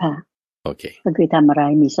เจ้าค่ะโอเคก็คือทำอะไร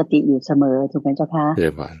มีสติอยู่เสมอถูกไหมเจ้าค่ะเรี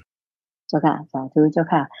ยบร้อยเจ้าค่ะสาธุเจ้า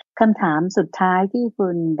ค่ะคำถามสุดท้ายที่คุ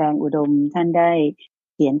ณแดงอุดมท่านได้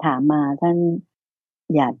เขียนถามมาท่าน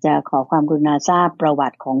อยากจะขอความกรุณาทราบประวั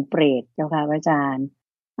ติของเปรตเจ้าค่ะพระอาจารย์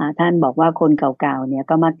ท่านบอกว่าคนเก่าๆเนี่ย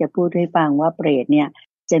ก็มักจะพูดให้ฟังว่าเปรตเนี่ย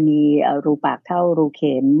จะมีรูปากเท่ารูเ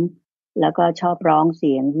ข็มแล้วก็ชอบร้องเ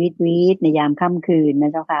สียงวีดวีดในยามค่ำคืนน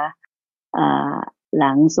ะเจ้าค่ะห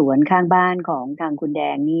ลังสวนข้างบ้านของทางคุณแด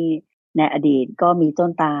งนี่ในอดีตก็มีต้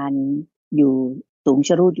นตาลอยู่สูงช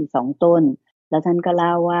ะรูดอยู่2 ต้นแล้วท่านก็เล่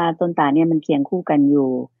าว่าต้นตาลเนี่ยมันเคียงคู่กันอ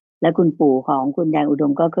ยู่และคุณปู่ของคุณแดงอุด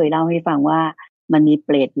มก็เคยเล่าให้ฟังว่ามันมีเป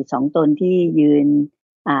รตอยู่2 ตนที่ยืน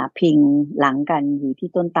พิงหลังกันอยู่ที่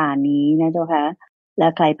ต้นตาลนี้นะเจ้าค่ะและ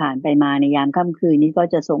ใครผ่านไปมาในยามค่ำคืนนี้ก็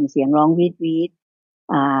จะส่งเสียงร้องวีดวีด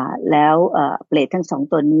แล้วเปรตทั้ง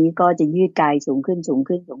2 ตนนี้ก็จะยืดกายสูงขึ้นสูง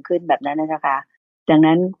ขึ้นสูงขึ้นแบบนั้นนะเจ้าค่ะดัง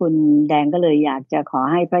นั้นคุณแดงก็เลยอยากจะขอ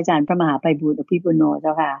ให้พระอาจารย์พระมหาไพบูลย์อภิปุโนเจ้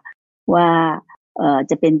าค่ะว่า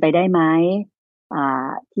จะเป็นไปได้ไหม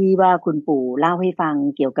ที่ว่าคุณปู่เล่าให้ฟัง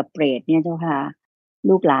เกี่ยวกับเปรตเนี่ยเจ้าค่ะ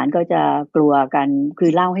ลูกหลานก็จะกลัวกันคื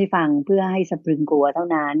อเล่าให้ฟังเพื่อให้สะพรึงกลัวเท่า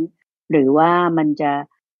นั้นหรือว่ามันจะ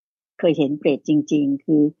เคยเห็นเปรตจริงๆ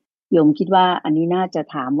คือโยมคิดว่าอันนี้น่าจะ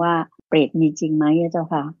ถามว่าเปรตมีจริงไหมเจ้า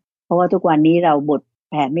ค่ะเพราะว่าทุกวันนี้เราบท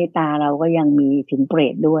แผ่เมตตาเราก็ยังมีถึงเปร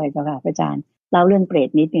ตด้วยเจ้าค่ะพระอาจารย์เล่าเรื่องเปรต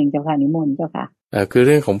นิดนึงเจ้าค่ะนิมนต์เจ้าค่ะคือเ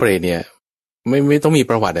รื่องของเปรตเนี่ยไม่ต้องมี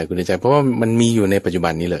ประวัติคุณใจเพราะว่ามันมีอยู่ในปัจจุบั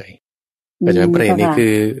นนี้เลยปัจจุบันเปรตนี่คื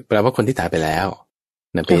อแปลว่าคนที่ตายไปแล้ว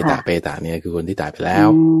นะเปตาเนี่ยคือคนที่ตายไปแล้ว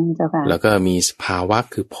แล้วก็มีสภาวะ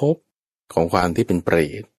คือภพของความที่เป็นเปร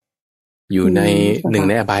ตอยู่ใน1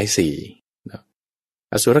ในอบาย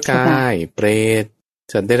4อสุรกายเปรต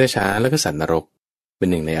สัตว์เดรัจฉานแล้วก็สัตว์นรกเป็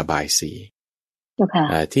น1ในอบาย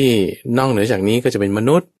4ที่นอกเหนือจากนี้ก็จะเป็นม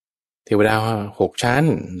นุษย์เทวดา6 ชั้น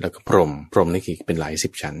แล้วก็พรหมนี่คือเป็นหลาย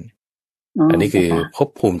10 ชั้นอันนี้คือภพ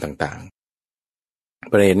ภูมิต่างๆ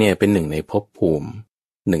เปรตเนี่ยเป็น1ในภพภูมิ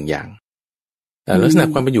1อย่างลักษณะ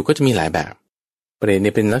ความเป็นอยู่ก็จะมีหลายแบบเปรตเ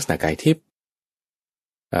นี่ยเป็นลักษณะกายทิพย์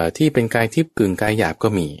ที่เป็นกายทิพย์กึ่งกายหยาบก็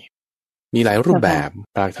มีหลายรูปแบบ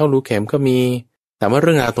ปากเท่ารูเข็มก็มีแต่ว่าเ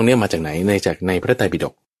รื่องราวตรงนี้มาจากไหนในพระไตรปิฎ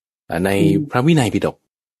กในพระวินัยปิฎก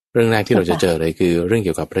เรื่องแรกที่เราจะเจอเลยคือเรื่องเ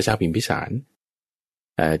กี่ยวกับพระเจ้าพิมพิสาร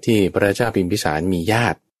ที่พระเจ้าพิมพิสารมีญา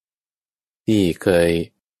ติที่เคย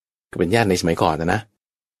เป็นญาติในสมัยก่อนนะ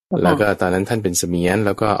แล้วก็ตอนนั้นท่านเป็นเสมียนแ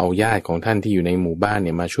ล้วก็เอาญาติของท่านที่อยู่ในหมู่บ้านเ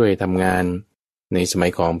นี่ยมาช่วยทำงานในสมั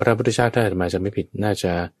ยของพระพุทธเจ้าถ้ามาจะไม่ผิดน่าจ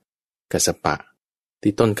ะกัสสปะ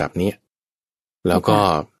ที่ต้นกับนี้แล้วก็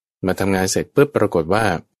มาทำงานเสร็จปุ๊บปรากฏว่า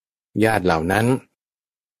ญาติเหล่านั้น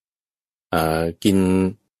กิน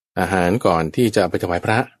อาหารก่อนที่จะเอาไปถวายพ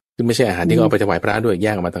ระซึ่งไม่ใช่อาหารที่เขาเอาไปถวายพระด้วยแย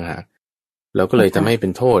กออกมาต่างหากแล้วก็เลยทำให้เป็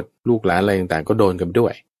นโทษลูกหลานอะไรต่างๆก็โดนกันด้ว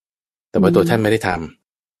ยแต่ว่าตัวท่านไม่ได้ท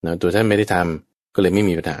ำนะตัวท่านไม่ได้ทำก็เลยไม่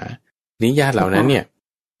มีปัญหานี้ญาติเหล่านั้นเนี่ย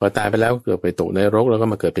พอตายไปแล้วเกิดไปตกในนรกแล้วก็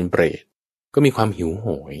มาเกิดเป็นเปรตก็มีความหิวโห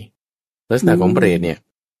ยลักษณะของเปรตเนี่ย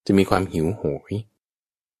จะมีความหิวโหย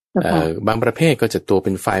บางประเภทก็จะตัวเ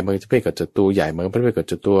ป็นไฟบางประเภทก็จะตัวใหญ่บางประเภทก็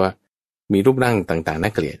จะตัวมีรูปร่างต่างๆน่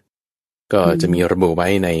าเกลียดก็จะมีระบุไว้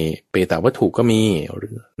ในเปตวัตถุก็มี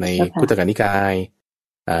ในคุตกนิกาย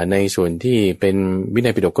ในส่วนที่เป็นวินั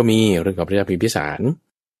ยปิฎกก็มีเรื่องของพระเจ้าพิมพิสาร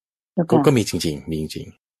ก็มีจริงๆมีจริง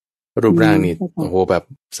ๆรูปร่างนี่โอ้โหแบบ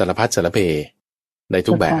สารพัดสารเพใน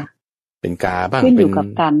ทุกแบบเป็นกาบ้างเป็นกับ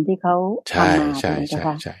กรรมที่เขาใช่ใช่ใช่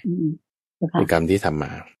ใช่เป็นกรรมที่ทำม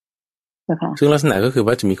าซึ่งลักษณะก็คือ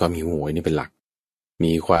ว่าจะมีความหิวโหยนี่เป็นหลัก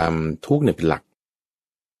มีความทุกข์เนี่ยเป็นหลัก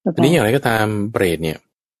ทีนี้อย่างไรก็ตามเปรตเนี่ย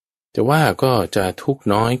จะว่าก็จะทุกข์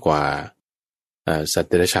น้อยกว่าสัตว์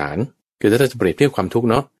เดรัจฉานคือถ้าจะเปรียบเทียบความทุกข์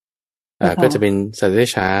เนาะก็จะเป็นสัตว์เดรั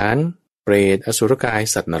จฉานเปรตอสุรกาย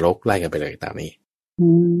สัตว์นรกไล่กันไปเลยตามนี้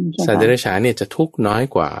สัตว์เดรัจฉานเนี่ยจะทุกข์น้อย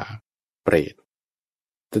กว่าเปรต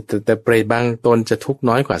แต่เปรตบางตนจะทุกข์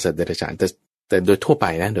น้อยกว่าสัตว์เดรัจฉานแต่โดยทั่วไป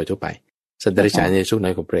นะโดยทั่วไปสัตว์เดรัจฉานเนี่ยทุกข์น้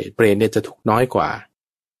อยกว่าเปรตเนี่ยจะทุกข์น้อยกว่า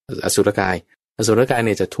อสุรกายเ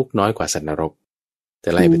นี่ยจะทุกข์น้อยกว่าสัตว์นรกแต่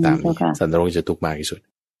ไล่ไปตามนี้สัตว์นรกจะทุกข์มากที่สุด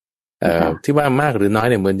ที่ว่ามากหรือน้อย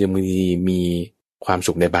เนี่ยมันจะมีความ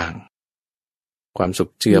สุขได้บ้างความสุข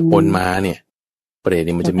เจือปนมาเนี่ยเปรตเ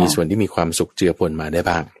นี่ยมันจะมีส่วนที่มีความสุขเจือปนมาได้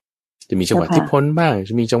บ้างจะมีจังหวะที่พ้นบ้าง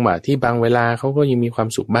จะมีจังหวะที่บางเวลาเขาก็ยังมีความ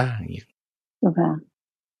สุขบ้างอย่างเงี้ย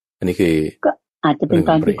อันนี้คือก็อาจจะเป็น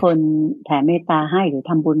ตอนที่คนแผ่เมตตาให้หรือ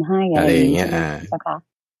ทำบุญให้อะไรอย่างเงี้ย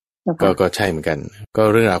ก็ใช่เหมือนกันก็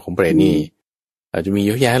เรื่องราวของเปรตนี่อาจจะมีเ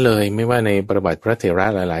ยอะแยะเลยไม่ว่าในประวัติพระเถระ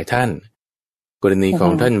หลายๆท่านกรณีขอ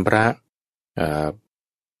งท่านพระ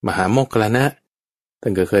มหาโมคคัลลานะท่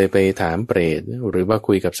านก็เคยไปถามเปรตหรือว่า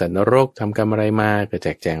คุยกับสัตว์นรกทำกรรมอะไรมาก็แจ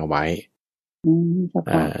กแจงเอาไว้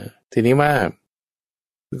ทีนี้ว่า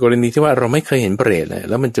กรณีที่ว่าเราไม่เคยเห็นเปรตเลย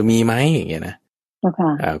แล้วมันจะมีไหมอย่างเงี้ยนะ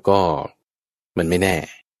ก็มันไม่แน่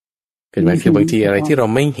เกิดมาคือบางทีอะไรที่เรา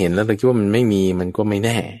ไม่เห็นแล้วเราคิดว่ามันไม่มีมันก็ไม่แ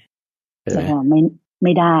น่ใช่ไหมไ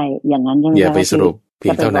ม่ได้อย่างนั้นใช่ไหมอย่าไปสรุป เพี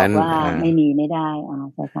ยงเท่านั้นว่าไม่มีไม่ได้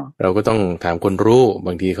ใช่ค่ะเราก็ต้องถามคนรู้บ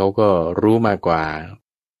างทีเขาก็รู้มากกว่า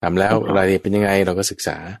ถามแล้วรายละเอียดเป็นยังไงเราก็ศึกษ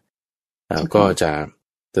าก็จะ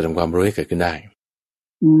ทำความรู้ให้เกิดขึ้นได้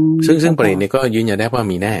ซึ่งประเด็นนี้ก็ยืนยันได้ว่า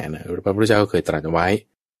มีแน่นะพระพุทธเจ้าก็เคยตรัสไว้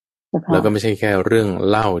แล้วก็ไม่ใช่แค่เรื่อง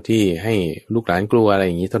เล่าที่ให้ลูกหลานกลัวอะไรอ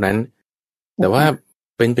ย่างนี้เท่านั้นแต่ว่า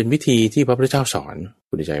เป็นวิธีที่พระพุทธเจ้าสอน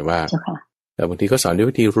คุณใจว่าแต่บางทีก็สอนด้วย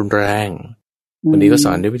วิธีรุนแรงบางทีก็ส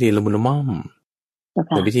อนด้วยวิธีละมุนละม่อม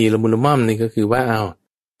แต่วิธีละมุนละม่อมนี่ก็คือว่าเอา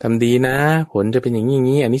ทำดีนะผลจะเป็นอย่าง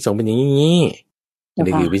นี้อันนี้ส่งเป็นอย่างนี้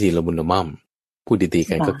นี่คือวิธีละมุนละม่อมพูดดีๆ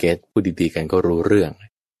กันก็เก็ตพูดดีๆกันก็รู้เรื่อง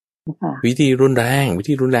วิธีรุนแรง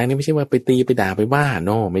นี่ไม่ใช่ว่าไปตีไปด่าไปว่าโน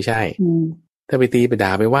ไม่ใช่ถ้าไปตีไปด่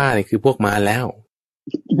าไปว่านี่คือพวกมาแล้ว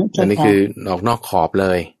อันนี้คือออกนอกขอบเล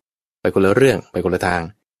ยไปคนละเรื่องไปคนละทาง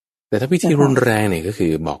แต่ถ้าวิธีรุนแรงเนี่ยก็คื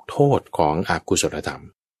อบอกโทษของอกุศลธรรม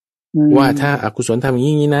ว่าถ้าอกุศลทำอย่าง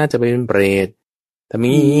นี้นะจะไปเป็นเปรตทำอย่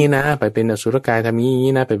างนี้นะไปเป็นอสุรกายทำอย่าง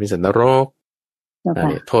นี้นะไปเป็นสัตว์นรก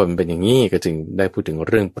โทษมันเป็นอย่างนี้ก็จึงได้พูดถึง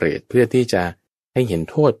เรื่องเปรตเพื่อที่จะให้เห็น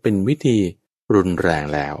โทษเป็นวิธีรุนแรง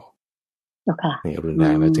แล้วนี่รุนแร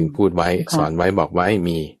งแล้วจึงพูดไว้สอนไว้บอกไว้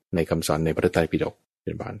มีในคำสอนในพระไตรปิฎกเ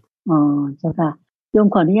ป็นบ้านเจ้าค่ะโยม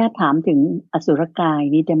ขออนุญาตถามถึงอสุรกาย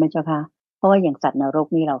นี่ได้ไหมเจ้าค่ะเพราะว่าอย่างสัตว์นรก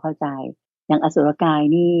นี่เราเข้าใจอย่างอสุรกาย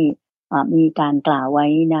นี่มีการกล่าวไว้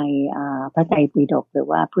ในพระไตรปิฎกหรือ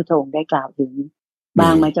ว่าพุทโธได้กล่าวถึงบ้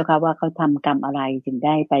างไหมเจ้าค่ะว่าเขาทำกรรมอะไรถึงไ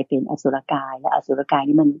ด้ไปเป็นอสุรกายและอสุรกาย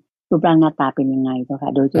นี่มันรูปร่างหน้าตาเป็นยังไงเจ้าค่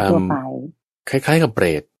ะโดยทั่วไปคล้ายๆกับเปร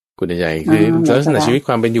ตคุณใหญ่คือลักษณะชีวิตค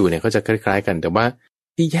วามเป็นอยู่เนี่ยเขาจะคล้ายๆกันแต่ว่า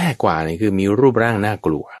ที่แย่กว่าเนี่ยคือมีรูปร่างน่าก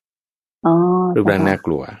ลัวรูปร่างน่าก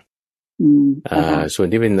ลัวส่วน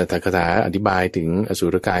ที่เป็นอัตถกถาอธิบายถึงอสุ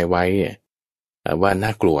รกายไว้ว่าน่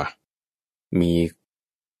ากลัวมี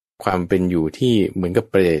ความเป็นอยู่ที่เหมือนกับ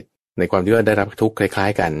เปรตในความที่ว่าได้รับทุกข์คล้า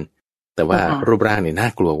ยๆกันแต่ว่ารูปร่างเนี่ยน่า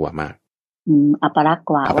กลัวกว่ามากอัปลักษณ์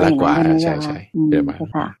กว่าใช่ใช่เดี๋ยวมา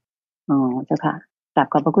ค่ะเจ้าค่ะกราบ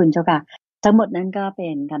ขอบพระคุณเจ้าค่ะทั้งหมดนั้นก็เป็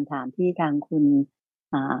นคำถามที่ทาง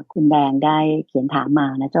คุณแดงได้เขียนถามมา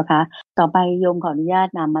นะเจ้าค่ะต่อไปโยมขออนุญาต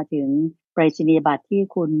นำมาถึงไปรษณียบัตรที่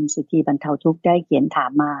คุณสุธีบรรเทาทุกข์ได้เขียนถา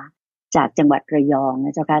มมาจากจังหวัดระยองน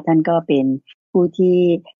ะเจ้าค่ะท่านก็เป็นผู้ที่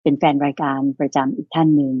เป็นแฟนรายการประจำอีกท่าน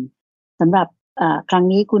หนึ่งสำหรับครั้ง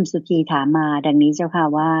นี้คุณสุธีถามมาดังนี้เจ้าค่ะ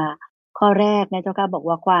ว่าข้อแรกนะเจ้าค่ะบอก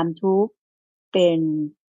ว่าความทุกข์เ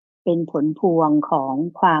ป็นผลพวงของ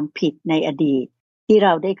ความผิดในอดีตที่เร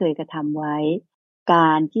าได้เคยกระทำไว้ก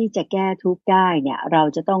ารที่จะแก้ทุกข์ได้เนี่ยเรา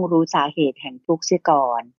จะต้องรู้สาเหตุแห่งทุกข์เสียก่อ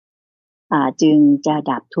นจึงจะ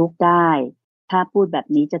ดับทุกข์ได้ถ้าพูดแบบ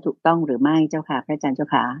นี้จะถูกต้องหรือไม่เจ้าค่ะพระอาจารย์เจ้า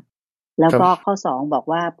ค่ะแล้วก็ข้อ2บอก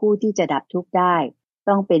ว่าผู้ที่จะดับทุกข์ได้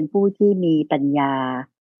ต้องเป็นผู้ที่มีปัญญา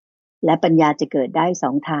และปัญญาจะเกิดได้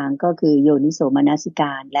2ทางก็คือโยนิโสมนสิก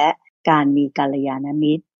ารและการมีกัลยาณ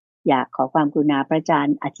มิตรอยากขอความกรุณาพระอาจาร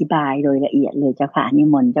ย์อธิบายโดยละเอียดเลยเจ้าค่ะนิ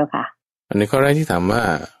มนต์เจ้าค่ะอันนี้ข้อแรกที่ถามว่า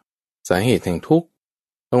สาเหตุแห่งทุกข์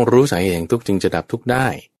ต้องรู้สาเหตุแห่งทุกข์จึงจะดับทุกข์ได้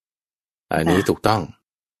อันนี้ถูกต้อง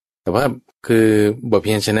แต่ว่าคือบทเ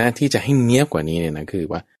พียรชนะที่จะให้เนียบกว่านี้เนี่ยนะคือ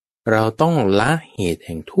ว่าเราต้องละเหตุแ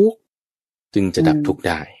ห่งทุกข์จึงจะดับทุกข์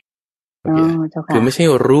ได้โอเคคือไม่ใช่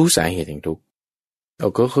รู้สาเหตุแห่งทุกข์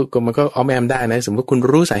ก็มันก็แอมได้นะสมมติคุณ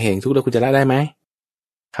รู้สาเหตุแห่งทุกข์แล้วคุณจะละได้ไหม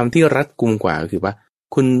คำที่รัดกุมกว่าก็คือว่า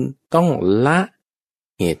คุณต้องละ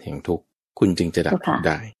เหตุแห่งทุกข์คุณจึงจะดับทุกข์ไ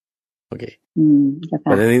ด้โอเคเพ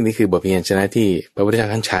ราะฉะนั้นนี่คือบทเพียรชนะที่พระพุทธเจ้า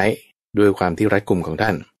ท่านใช้ด้วยความที่รัดกุมของท่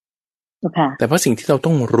านแต่เพราะสิ่งที่เรา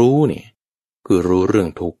ต้องรู้เนี่ยคือรู้เรื่อง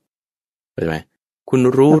ทุกข์เข้าใจไหมคุณ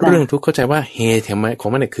รู้เรื่องทุกข์เข้าใจว่าเหตุของ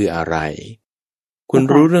มันคืออะไรคุณ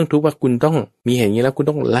รู้เรื่องทุกข์ว่าคุณต้องมีเหตุนี้แล้วคุณ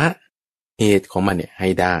ต้องละเหตุของมันเนี่ยให้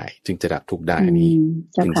ได้จึงจะดับทุกข์ได้นี่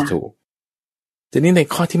จึงจะถูกทีนี้ใน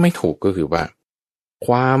ข้อที่ไม่ถูกก็คือว่าค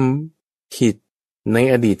วามผิดใน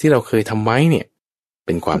อดีตที่เราเคยทำไว้เนี่ยเ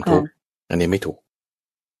ป็นความทุกข์อันนี้ไม่ถูก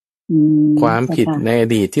ความผิดในอ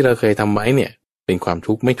ดีตที่เราเคยทำไว้เนี่ยเป็นความ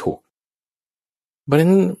ทุกข์ไม่ถูกเพราะฉะนั้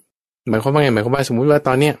นหมายความว่าไงหมายความว่าสมมุติว่าต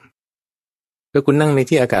อนเนี้ยถ้าคุณนั่งใน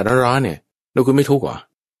ที่อากาศร้อนๆเนี่ยแล้วคุณไม่ทุกข์หรอ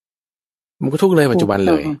มันก็ทุกข์เลยปัจจุบัน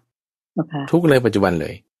เลยทุกข์เลยปัจจุบันเล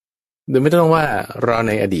ยโดยไม่ต้องว่ารอใ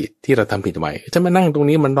นอดีตที่เราทำผิดไว้ฉันมานั่งตรง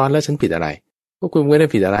นี้มันร้อนแล้วฉันผิดอะไรก็คุณไม่ได้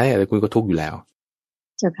ผิดอะไรแต่คุณก็ทุกข์อยู่แล้ว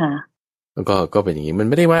เจ้าค่ะก็เป็นอย่างนี้มัน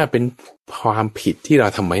ไม่ได้ว่าเป็นความผิดที่เรา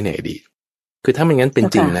ทำไว้ในอดีตคือถ้าไม่งั้นเป็น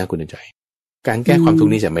จริงนะคุณใจการแก้ความทุก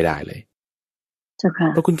ข์นี้จะไม่ได้เลยเจ้าค่ะ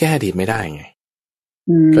เพราะคุณแก้อดีตไม่ได้ไง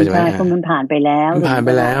ใช่เพราะมันผ่านไปแล้วมันผ่านไป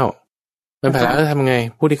แล้วทำไง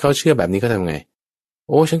ผู้ที่เขาเชื่อแบบนี้เขาทำไงโ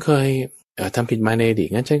อ้ฉันเคยทำผิดมาในอดีต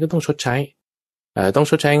งั้นฉันก็ต้องชดใช้ต้อง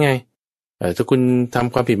ชดใช้ไงถ้าคุณท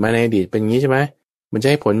ำความผิดมาในอดีตเป็นอย่างนี้ใช่ไหมมันจะ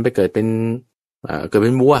ให้ผลไปเกิดเป็น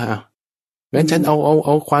วัว งั้นฉันเอ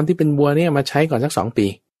าความที่เป็นวัวเนี่ยมาใช้ก่อนสัก2 ปี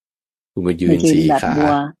คุณก็ยืน4 ขา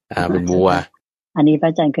เป็นวัวอันนี้พระ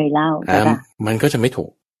อาจารย์เคยเล่ามันก็จะไม่ถู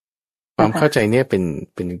กความเข้าใจเนี่ยเ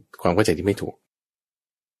ป็นความเข้าใจที่ไม่ถูก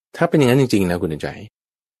ถ้าเป็นอย่างนั้นจริงๆนะคุณใจ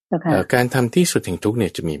การทำที่สุดแห่งทุกเนี่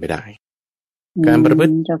ยจะมีไม่ได้การประพฤ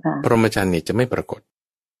ติพรหมจรรย์เนี่ยจะไม่ปรากฏ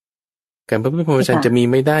การประพฤติพรหมจรรย์จะมี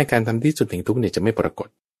ไม่ได้การทำที่สุดแห่งทุกเนี่ยจะไม่ปรากฏ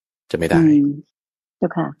จะไม่ได้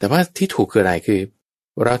แต่ว่าที่ถูกคืออะไรคือ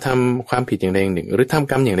เราทำความผิดอย่างใดอย่างหนึ่งหรือทำ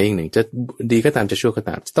กรรมอย่างใดอย่างหนึ่งจะดีก็ตามจะชั่วก็ต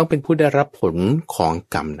ามจะต้องเป็นผู้ได้รับผลของ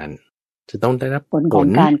กรรมนั้นจะต้องได้รับผลของ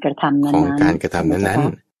การกระทำนั้นของการกระทำนั้น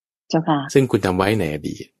ซึ่งคุณทำไว้ในอ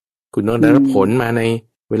ดีตคุณต้องได้รับผลมาใน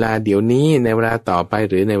เวลาเดี๋ยวนี้ในเวลาต่อไป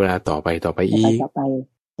หรือในเวลาต่อไปอีก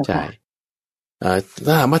ใช่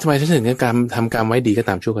ถ้าถามว่าทำไมฉันถึงการทำกรรมไว้ดีก็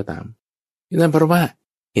ตามชั่วก็ตามนั่นเพราะว่า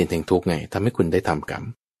เหตุแห่งทุกข์ไงทำให้คุณได้ทำกรรม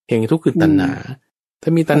เหตุแห่งทุกข์คือตัณหาถ้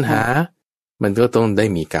ามีตัณหามันก็ต้องได้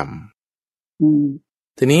มีกรรม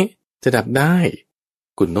ทีนี้จะดับได้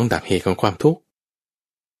คุณต้องดับเหตุของความทุกข์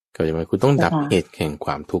เข้าใจไหมคุณต้องดับเหตุแห่งค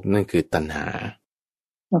วามทุกข์นั่นคือตัณหา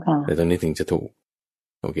แต่ตรงนี้ถึงจะถูก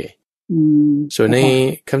โอเคส่วนใน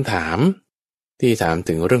คำถามที่ถาม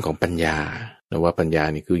ถึงเรื่องของปัญญาว่าปัญญา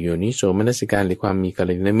นี่คือโยนิโสมนสิการหรือความมีกั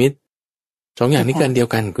ลยาณมิตร2 อย่างนี้กันเดียว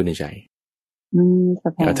กันคุณใจ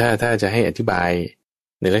ถ้าจะให้อธิบาย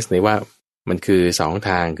ในลักษณะว่ามันคือ2 ท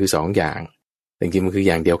างคือ2 อย่างแต่จริงๆมันคืออ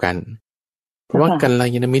ย่างเดียวกันเพราะว่ากัล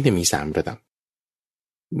ยาณมิตรเนี่ยมี3 ระดับ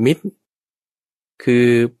มิตรคือ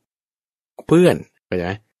เพื่อนเข้าใจไ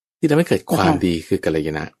หมที่ทำให้เกิดความดีคือกัลย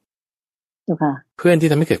าณะเพื่อนที่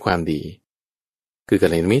ทำให้เกิดความดีคือกั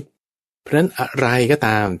ลยาณมิตรเพราะฉะนั้นอะไรก็ต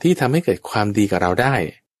ามที่ทำให้เกิดความดีกับเราได้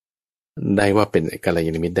ว่าเป็นกัลย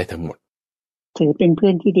าณมิตรได้ทั้งหมดถือเป็นเพื่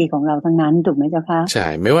อนที่ดีของเราทั้งนั้นถูกไหมเจ้าคะใช่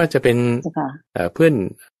ไม่ว่าจะเป็นเพื่อน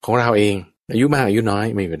ของเราเองอายุมากอายุน้อย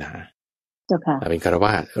ไม่มีปัญหาเจ้าค่ะเป็นฆราว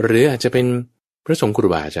าสหรืออาจจะเป็นพระสงฆ์ครู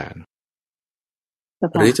บาอาจารย์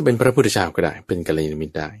หรือจะเป็นพระพุทธเจ้าก็ได้เป็นกัลยาณมิต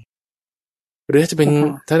รได้หรือจะเป็น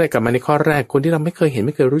ถ้าได้กลับมาในข้อแรกคนที่เราไม่เคยเห็นไ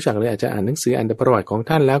ม่เคยรู้จักเลยอาจจะอ่านหนังสืออ่านแต่ประวัติของ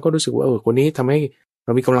ท่านแล้วก็รู้สึกว่าคนนี้ทำให้เร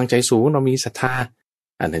ามีกำลังใจสูงเรามีศรัทธา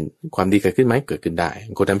อันนั้นความดีเกิดขึ้นไหมเกิดขึ้นได้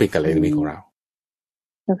คนนั้นเป็นกัลยาณมิตรของเรา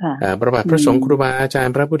ประวัติพระสงฆ์ครูบาอาจาร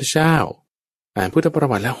ย์พระพุทธเจ้าอ่านพุทธประ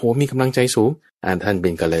วัติแล้วโหมีกำลังใจสูงท่านเป็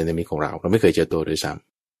นกัลยาณมิตรของเราไม่เคยเจอตัวด้วยซ้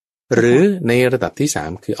ำหรือในระดับที่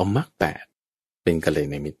3คือเอามรรค8เป็นกัลย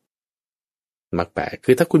าณมิตรมรรค8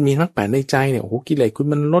คือถ้าคุณมีมรรค8ในใจเนี่ยโอ้โหกิเลสคุณ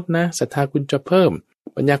มันลดนะศรัทธาคุณจะเพิ่ม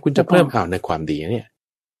ปัญญาคุณจะเพิ่มในความดีเนี่ย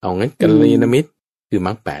เอางั้นกัลยาณมิตรคือม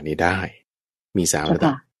รรค8นี้ได้มี3 ระดั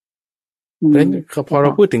บเพราะฉะนั้นพอเรา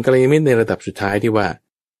พูดถึงกัลยาณมิตรในระดับสุดท้ายที่ว่า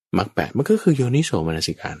มรรค8มันก็คือโยนิโสมน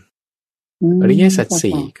สิการอริยสัจ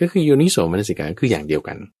4ก็คือโยนิโสมนสิการคืออย่างเดียว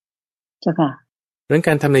กันเจ้าค่ะเพราะฉะนั้นก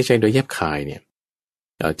ารทำในใจโดยแยบคายเนี่ย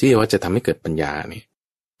ที่ว่าจะทำให้เกิดปัญญาเนี่ย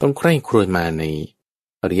ต้องใคร่ครวญมาใน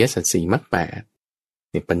อริยสัจ4มรรค8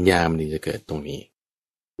เนี่ยปัญญามันจะเกิดตรงนี้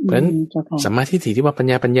เพราะฉะนั้นสัมมาทิฏฐิที่ว่าปัญ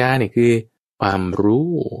ญาเนี่ยคือความรู้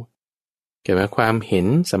เกี่ยวกับความเห็น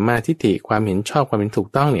สัมมาทิฏฐิความเห็นชอบความเห็นถูก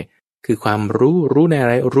ต้องเนี่ยคือความรู้ในอะ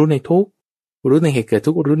ไรรู้ในทุกข์รู้ในเหตุเกิด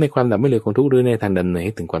ทุกข์รู้ในความดับไม่เหลือของทุกข์รู้ในทางดำเนินใ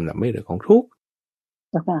ห้ถึงความดับไม่เหลือของทุกข์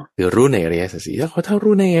คือรู้ในอริยสัจ4แล้วถ้า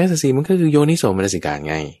รู้ในอริยสัจ4มันก็คือโยนิโสมนสิการ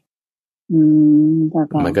ไง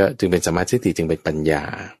มันก็จึงเป็นสัมมาทิฏฐิจึงเป็นปัญญา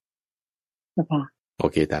โอ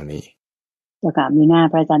เคตามนี้เจ้าค่ะมีหน้า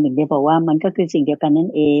พระอาจารย์ถึงได้บอกว่ามันก็คือสิ่งเดียวกันนั่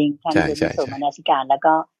นเองทั้งโยนิโสมนสิการแล้ว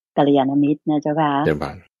ก็กัลยาณมิตรนะเจ้าค่ะ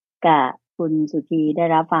กับคุณสุธีได้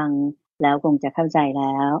รับฟังแล้วคงจะเข้าใจแ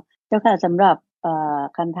ล้วเจ้าค่ะสำหรับ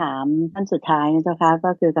คำถามท่านสุดท้ายนะเจ้าค่ะ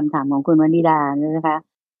ก็คือคำถามของคุณวนิดานะคะ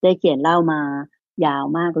ได้เขียนเล่ามายาว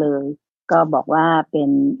มากเลยก็บอกว่าเป็น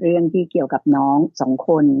เรื่องที่เกี่ยวกับน้อง2 ค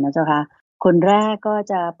นนะเจ้าค่ะคนแรกก็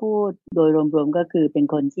จะพูดโดยรวมๆก็คือเป็น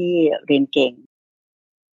คนที่เรียนเก่ง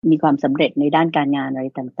มีความสำเร็จในด้านการงานอะไร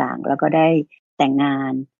ต่างๆแล้วก็ได้แต่งงา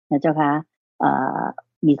นนะเจ้าค่ะ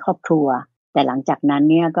มีครอบครัวแต่หลังจากนั้น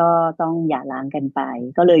เนี่ยก็ต้องหย่าร้างกันไป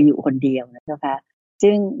ก็เลยอยู่คนเดียวนะเจ้าค่ะ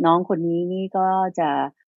ซึ่งน้องคนนี้นี่ก็จะ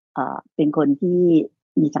เป็นคนที่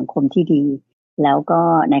มีสังคมที่ดีแล้วก็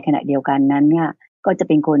ในขณะเดียวกันนั้นเนี่ยก็จะ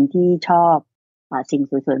เป็นคนที่ชอบสิ่ง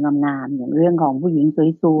สวยๆงามๆอย่างเรื่องของผู้หญิง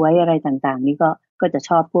สวยๆอะไรต่างๆนี่ก็จะช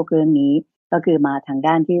อบพวกเรื่องนี้ก็คือมาทาง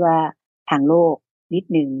ด้านที่ว่าทางโลกนิด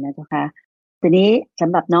นึงนะเจ้าค่ะทีนี้ส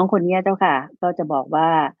ำหรับน้องคนนี้เจ้าค่ะก็จะบอกว่า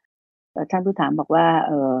ท่านผู้ถามบอกว่า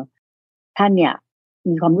ท่านเนี่ย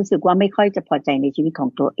มีความรู้สึกว่าไม่ค่อยจะพอใจในชีวิตของ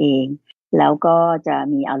ตัวเองแล้วก็จะ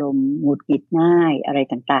มีอารมณ์หงุดหงิดง่ายอะไร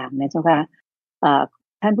ต่างๆนะเจ้าค่ะ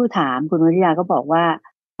ท่านผู้ถามคุณวริยาก็บอกว่า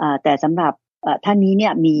แต่สำหรับท่านนี้เนี่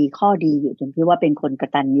ยมีข้อดีอยู่ตรงที่ว่าเป็นคนก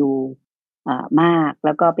ตัญญูมากแ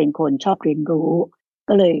ล้วก็เป็นคนชอบเรียนรู้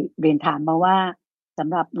ก็เลยเรียนถามมาว่าส ส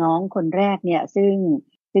ำหรับน้องคนแรกเนี่ย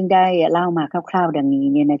ซึ่งได้เล่ามาคร่าวๆดังนี้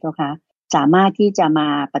เนี่ยนะเจ้าค่ะสามารถที่จะมา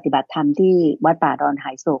ปฏิบัติธรรมที่วัดป่าดอนห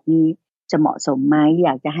ายโศกนี้จะเหมาะสมไหมอย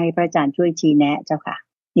ากจะให้พระอาจารย์ช่วยชี้แนะเจ้าค่ะ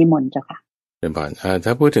นิมนต์เจ้าค่ะเดี๋ยวก่อนถ้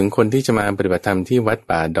าพูดถึงคนที่จะมาปฏิบัติธรรมที่วัด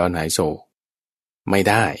ป่าดอนหายโศกไม่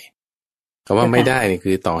ได้คำว่าไม่ได้นี่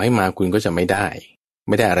คือต่อให้มาคุณก็จะไม่ได้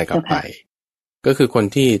อะไรกลับไปก็คือคน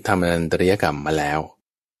ที่ทำอนันตริยกรรมมาแล้ว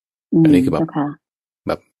อันนี้คือแบบ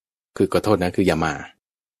คือขอโทษนะคืออย่ามา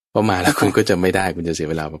เพราะมาแล้วคุณก็จะไม่ได้คุณจะเสีย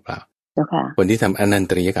เวลาเปล่าๆคนที่ทำอนัน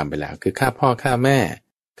ตริยกรรมไปแล้วคือฆ่าพ่อฆ่าแม่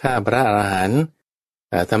ฆ่าพระอรหันต์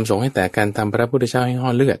ทำสงฆ์ให้แตกกันทำพระพุทธเจ้าให้ห่อ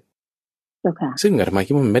เลือดซึ่งอาตมา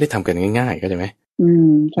คิดว่ามันไม่ได้ทำกันง่ายๆก็ใช่ไหม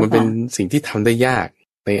มันเป็นสิ่งที่ทำได้ยาก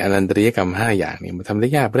ในอนันตริยกรรม5อย่างนี้มันทำได้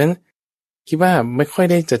ยากเพราะฉะนั้นคิดว่าไม่ค่อย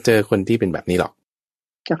ได้จะเจอคนที่เป็นแบบนี้หรอก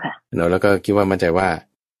เนาะแล้วก็คิดว่ามั่นใจว่า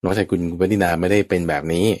น้องชายคุณปฏินาไม่ได้เป็นแบบ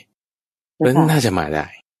นี้เพราะฉะนั้นน่าจะมาได้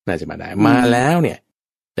มาแล้วเนี่ย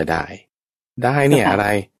จะได้เนี่ยอะไร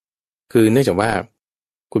คือเนื่องจากว่า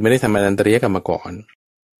คุณไม่ได้ทำอนันตริยกรรมมาก่อน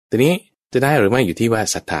ทีนี้จะได้หรือไม่อยู่ที่ว่า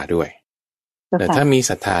ศรัทธาด้วยแต่ถ้ามี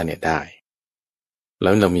ศรัทธาเนี่ยได้แล้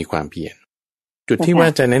วเรามีความเพียรจุดที่ว่า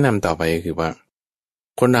จะแนะนำต่อไปก็คือว่า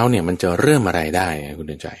คนเราเนี่ยมันจะเริ่มอะไรได้คุณ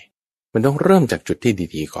เดินใจมันต้องเริ่มจากจุดที่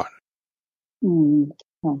ดีๆก่อน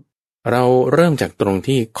เราเริ่มจากตรง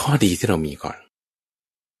ที่ข้อดีที่เรามีก่อน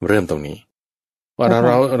เริ่มตรงนี้ว่า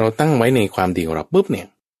เราตั้งไว้ในความดีของเราปุ๊บเนี่ย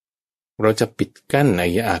เราจะปิดกั้นไอ้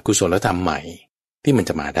อกุศลธรรมใหม่ที่มัน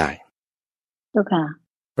จะมาได้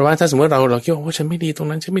เพราะว่าถ้าสมมติเราคิดว่าฉันไม่ดีตรง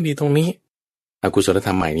นั้นฉันไม่ดีตรงนี้อกุศลธ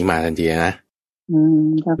รรมใหม่นี้มาทันทีนะ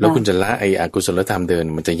แล้วคุณจะละไอ้อกุศลธรรมเดิน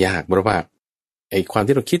มันจะยากเพราะว่าไอ้ความ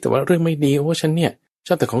ที่เราคิดแต่ว่าเรื่องไม่ดีฉันเนี่ยช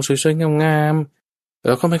อบแต่ของสวยๆงามๆแ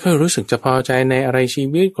ล้วก็ไม่ค่อยรู้สึกจะพอใจในอะไรชี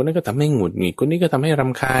วิตคนนั้นก็ทำให้หงุดหงิดคนนี้ก็ทำให้ร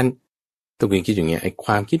ำคาญตัวเองคิดอย่างเงี้ยไอ้ค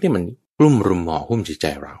วามคิดนี่มันกลุ่มรุมห่อหุ้มจิตใจ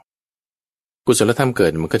เรากุศลธรรมเกิด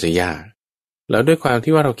มันก็จะยากแล้วด้วยความ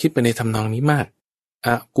ที่ว่าเราคิดไปในทำนองนี้มากอ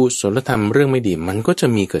กุศลธรรมเรื่องไม่ดีมันก็จะ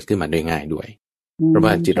มีเกิดขึ้นมาโดยง่ายด้วยเพราะว่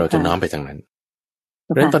าจิตเราจะน้อมไปทางนั้นเพร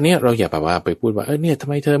าะฉะนั้นตอนนี้เราอย่าแบบว่าไปพูดว่าเนี่ยทำ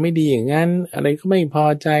ไมเธอไม่ดีอย่างนั้นอะไรก็ไม่พอ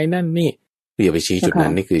ใจนั่นนี่อย่าไปชี้จุดนั้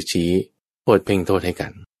นนี่คือชี้โทษเพ่งโทษให้กั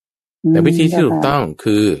นแต่วิธีที่ถูกต้อง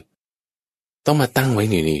คือต้องมาตั้งไว้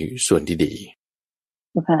ในส่วนที่ดี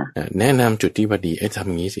แนะนำจุดที่ว่าดีทำอ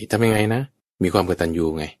ย่างนี้สิทำยังไงนะมีความกตัญญู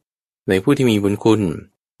ไงในผู้ที่มีบุญคุณ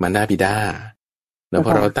มารดาบิดาแล้วพ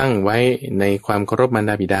อเราตั้งไว้ในความเคารพมาร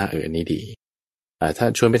ดาบิดาอันนี้ดีถ้า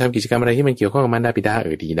ชวนไปทำกิจกรรมอะไรที่มันเกี่ยวข้องกับมารดาบิดา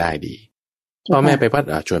ดีได้ดีพ่อแม่ไปวัด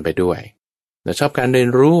ชวนไปด้วยเราชอบการเรียน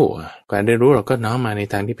รู้เราก็น้อมมาใน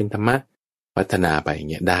ทางที่เป็นธรรมะพัฒนาไปอย่าง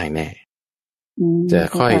เงี้ยได้แน่จะ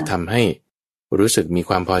ค่อยทำให้รู้สึกมี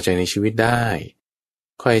ความพอใจในชีวิตได้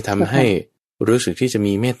ค่อยทำให้รู้สึกที่จะ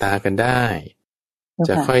มีเมตตากันได้จ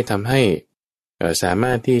ะค่อยทำให้สาม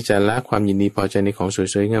ารถที่จะละความยินดีพอใจในของ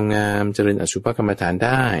สวยๆงามๆเจริญอสุภกรรมฐานไ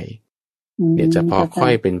ด้เดี๋ยวจะพอค่อ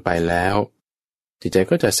ยเป็นไปแล้วจิตใจ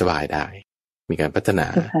ก็จะสบายได้มีการพัฒนา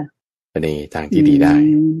ไปในทางที่ดีได้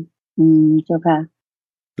เจ้าค่ะ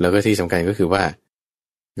แล้วก็ที่สำคัญก็คือว่า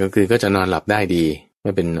ก็จะนอนหลับได้ดีไ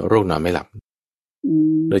ม่เป็นโรคนอนไม่หลับ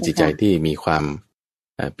โดยจิตใจที่มีความ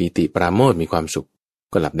ปีติปราโมทย์มีความสุข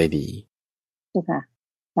ก็หลับได้ดีเจ้าค่ะ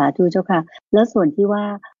สาธุเจ้าค่ะแล้วส่วนที่ว่า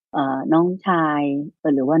น้องชาย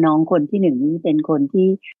หรือว่าน้องคนที่หนึ่งนี้เป็นคนที่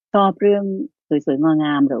ชอบเรื่องสวยๆง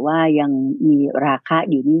ามๆหรือว่ายังมีราคะ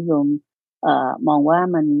อยู่นิยมมองว่า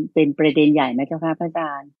มันเป็นประเด็นใหญ่ไหมเจ้าค่ะพระอาจ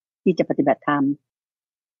ารย์ที่จะปฏิบัติธรรม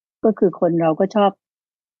ก็คือคนเราก็ชอบ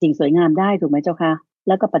สิ่งสวยงามได้ถูกไหมเจ้าค่ะแ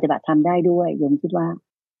ล้วก็ปฏิบัติธรรมได้ด้วยโยมคิดว่า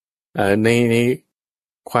ใน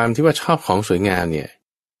ความที่ว่าชอบของสวยงามเนี่ย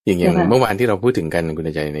อย่างเมื่อวานที่เราพูดถึงกันคุณ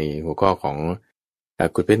ใจในหัวข้อของ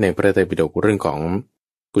กุศลในพระไตรปิฎกเรื่องของ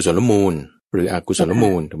กุศลมูลหรืออกุศล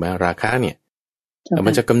มูลถูกไหมราคะเนี่ยมั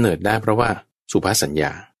นจะกำเนิดได้เพราะว่าสุภสัญญ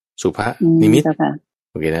าสุภนิมิต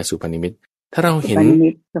โอเคนะสุภนิมิตถ้าเราเห็น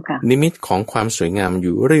นิมิตของความสวยงามอ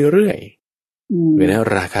ยู่เรื่อยๆเวลา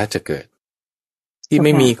ราคะจะเกิดที่ไ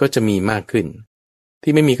ม่มีก็จะมีมากขึ้น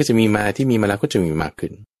ที่ไม่มีก็จะมีมาที่มีมาแล้วก็จะมีมากขึ้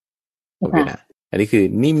นโอเคนะอันนี้คือ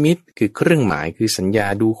นิมิตคือเครื่องหมายคือสัญญา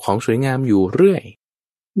ดูของสวยงามอยู่เรื่อย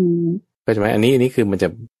เข้าใจไหมอันนี้คือมันจะ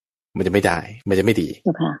ไม่ได้มันจะไม่ดี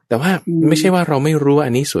แต่ว่าไม่ใช่ว่าเราไม่รู้ว่า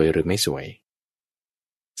อันนี้สวยหรือไม่สวย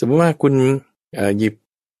สมมติว่าคุณหยิบ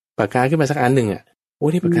ปากกาขึ้นมาสักอันหนึ่งโอ้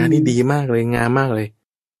ที่ปากกานี่ดีมากเลยงามมากเลย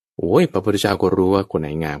โอ้ยพระพุทธเจ้าก็รู้ว่าคนไหน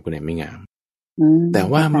งามคนไหนไม่งามแต่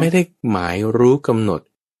ว่าไม่ได้หมายรู้กำหนด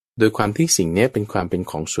โดยความที่สิ่งนี้เป็นความเป็น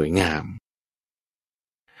ของสวยงาม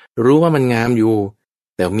รู้ว่ามันงามอยู่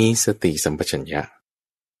แต่มีสติสัมปชัญญะ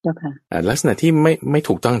ลักษณะที่ไม่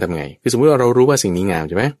ถูกต้องทำไงคือสมมติว่าเรารู้ว่าสิ่งนี้งาม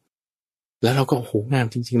ใช่ไหมแล้วเราก็โอ้โหงาม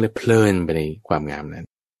จริงๆเลยเพลินไปในความงามนั้น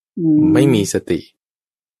ไม่มีสติ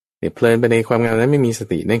เนี่ยเพลินไปในความงามนั้นไม่มีส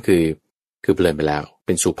ตินั่นคือเพลินไปแล้วเ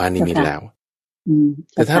ป็นสุภานิมิตแล้ว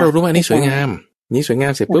แต่ถ้าเรารู้ว่าอันนี้สวยงามนี้สวยงา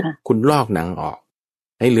มเสร็จปุ๊บคุณลอกหนังออก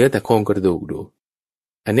ให้เหลือแต่โครงกระดูกดู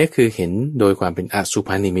อันนี้คือเห็นโดยความเป็นอสุภ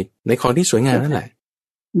านิมิตในของที่สวยงามนั่นแหละ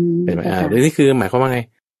เห็นไหมนี่คือหมายความว่าไง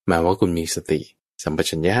หมายว่าคุณมีสติสัมป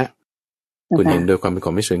ชัญญะคุณเห็นโดยความเป็นข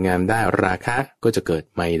องไม่สวยงามได้ราคะก็จะเกิด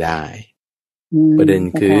ไม่ได้ประเด็น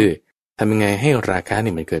คือทำยังไงให้ราคะ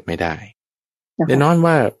นี่มันเกิดไม่ได้แน่นอน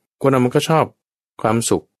ว่าคนเรามันก็ชอบความ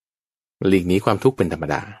สุขหลีกหนีความทุกข์เป็นธรรม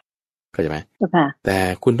ดาเข้าใจไหมแต่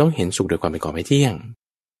คุณต้องเห็นสุขโดยความเป็นของไม่เที่ยง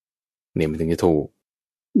เนี่ยมันถึงจะถูก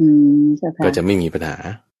ก็จะไม่มีปัญหา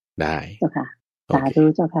ได้เจ้าค่ะสาธุ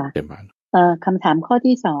เจ้าค่ะคำถามข้อ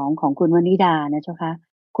ที่2ของคุณวนิดานะเจ้าค่ะ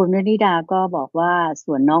คุณวนิดาก็บอกว่า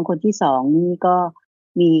ส่วนน้องคนที่2นี่ก็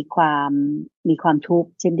มีความทุกข์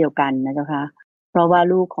เช่นเดียวกันนะเจ้าค่ะเพราะว่า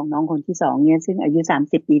ลูกของน้องคนที่2เนี่ยซึ่งอายุ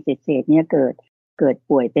30ปีเศษเนี่ยเกิด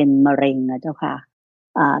ป่วยเป็นมะเร็งนะเจ้าค่ะ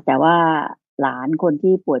แต่ว่าหลานคน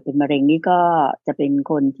ที่ป่วยเป็นมะเร็งนี่ก็จะเป็น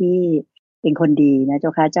คนที่เป็นคนดีนะเจ้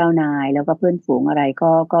าค่ะเจ้านายแล้วก็เพื่อนฝูงอะไร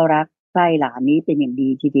ก็รักใกล้หลานนี้เป็นอย่างดี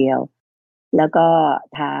ทีเดียวแล้วก็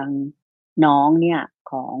ทางน้องเนี่ย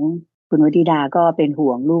ของคุณวนิดาก็เป็นห่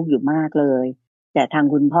วงลูกอยู่มากเลยแต่ทาง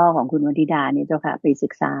คุณพ่อของคุณวนิดาเนี่ยเจ้าค่ะไปศึ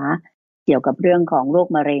กษาเกี่ยวกับเรื่องของโรค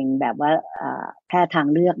มะเร็งแบบว่าแพทย์ทาง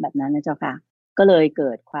เลือกแบบนั้นนะเจ้าค่ะก็เลยเ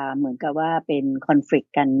กิดความเหมือนกับว่าเป็นคอนฟลิก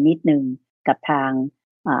ต์กันนิดนึงกับทาง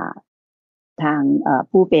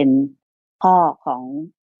ผู้เป็นพ่อของ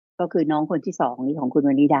ก็คือน้องคนที่2นี่ของคุณว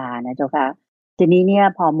นิดานะเจ้าค่ะทีนี้เนี่ย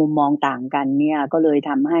พอมุมมองต่างกันเนี่ยก็เลย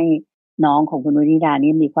ทำให้น้องของคุณวนิดา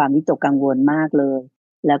นี่มีความวิตกกังวลมากเลย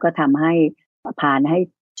แล้วก็ทำให้พาให้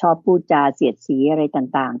ชอบพูดจาเสียดสีอะไร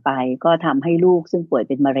ต่างๆไปก็ทำให้ลูกซึ่งป่วยเ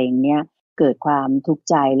ป็นมะเร็งเนี่ยเกิดความทุกข์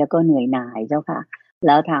ใจแล้วก็เหนื่อยหน่ายเจ้าค่ะแ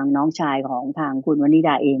ล้วทางน้องชายของทางคุณวนิด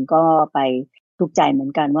าเองก็ไปทุกข์ใจเหมือ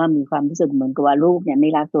นกันว่ามีความรู้สึกเหมือนกับว่าลูกเนี่ยไม่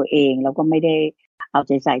รักตัวเองแล้วก็ไม่ได้เอาใ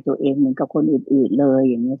จใส่ตัวเองเหมือนกับคนอื่นๆเลย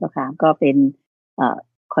อย่างนี้เจ้าค่ะก็เป็น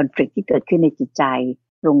คอนฟลิกต์ที่เกิดขึ้นในจิตใจ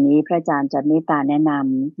ตรงนี้พระอาจารย์จะเมตตาแนะน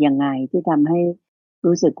ำยังไงที่ทำให้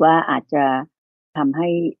รู้สึกว่าอาจจะทำให้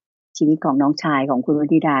ชีวิตของน้องชายของคุณว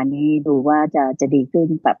นิดานี้ดูว่าจะดีขึ้น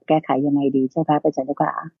ปรับแก้ไขยังไงดีเจ้าค่ะพระอาจารย์เจ้าค่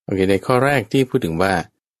ะโอเคในข้อแรกที่พูดถึงว่า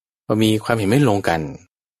พอมีความเห็นไม่ลงกัน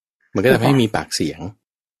มันก็ทำให้มีปากเสียง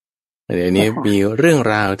เดี๋ยวนี้มีเรื่อง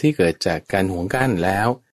ราวที่เกิดจากการหวงกั้นแล้ว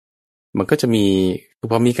มันก็จะมี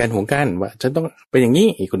พอมีการหวงกั้นว่าฉันต้องเป็นอย่างนี้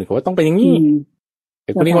อีกคนนึงก็ว่าต้องเป็นอย่างนี้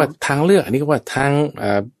อีกคนนี้ว่าทางเลือกอันนี้ก็ว่าทา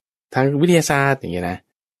งวิทยาศาสตร์อย่างเงี้ยนะ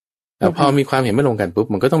แล้วพอมีความเห็นไม่ลงกันปุ๊บ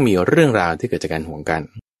มันก็ต้องมีเรื่องราวที่เกิดจากการหวงกัน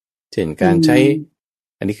เช่นการใช้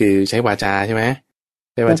อันนี้คือใช้วาจาใช่ไหม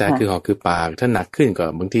ใช้วาจาคือหอกคือปากถ้าหนักขึ้นก็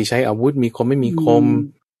บางทีใช้อาวุธมีคมไม่มีคม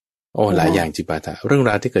โอ้หลายอย่างจิปาถะเรื่อง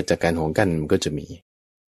ราวที่เกิดจากการหวงกันมันก็จะมี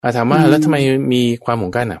ถามว่าแล้วทำไมมีความหว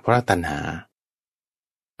งกันเพราะตัณหา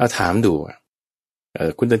เอาถามดู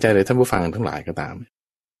คุณตั้งใจเลยท่านผู้ฟังทั้งหลายก็ตาม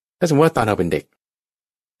ถ้าสมมติว่าตอนเราเป็นเด็ก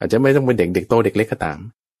อาจจะไม่ต้องเป็นเด็กโตเด็กเล็กก็ตาม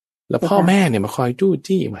แล้วพ่อแม่เนี่ยมาคอยจู้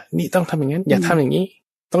จี้ว่านี่ต้องทำอย่างนั้นอย่าทำอย่างนี้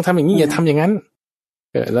ต้องทำอย่างนี้อย่าทำอย่างนั้น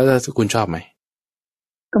แล้วคุณชอบไหม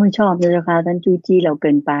ก็ไม่ชอบเลยนะคะท่านจู้จี้เราเกิ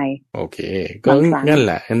นไปโอเคก็นั่นแ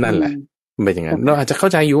หละนั่นแหละเป็นอย่างนั้นเราอาจจะเข้า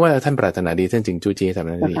ใจอยู่ว่าท่านปรารถนาดีท่านจึงจู้จี้ทำ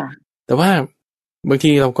นั้นดีแต่ว่าบาง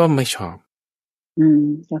ทีเราก็ไม่ชอบ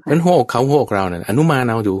นั้นหัวอกเขาหัวอกเราเนี่ยอนุมาน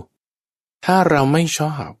เอาดูถ้าเราไม่ช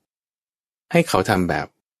อบให้เขาทำแบบ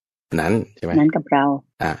นั้นใช่ไหมนั้นกับเรา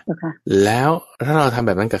แล้วถ้าเราทำแ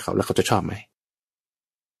บบนั้นกับเขาแล้วเขาจะชอบไหม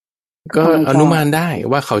ก็อนุมานได้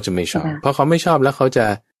ว่าเขาจะไม่ชอบเพราะเขาไม่ชอบแล้วเขาจะ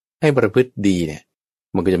ให้ประพฤติดีเนี่ย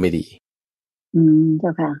มันก็จะไม่ดีเจ้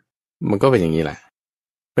าค่ะมันก็เป็นอย่างนี้แหละ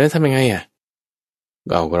เพราะฉะนั้นทำยังไง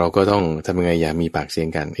เราก็ต้องทำยังไงอย่ามีปากเสียง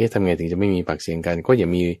กันทำยังไงถึงจะไม่มีปากเสียงกันก็อย่า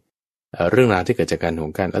มีเรื่องราวที่เกิดจากการหว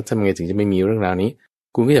งกันแล้วทำยังไงถึงจะไม่มีเรื่องราวนี้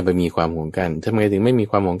คุณก็อย่าไปมีความหวงกันทำยังไงถึงไม่มี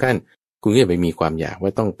ความหวงกันคุณก็อย่าไปมีความอยากว่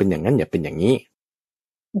าต้องเป็นอย่างนั้นอย่าเป็นอย่างนี้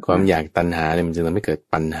ความอยากตัณหาเนี่ยมันจึงทำให้เกิด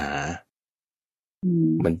ปัญหา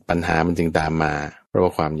มันปัญหามันจึงตามมาเพราะว่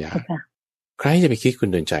าความอยากใครจะไปคิดคุณ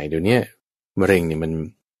เดินใจเดี๋ยวนี้มะเร็งเนี่ย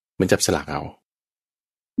มันจับสลักเอา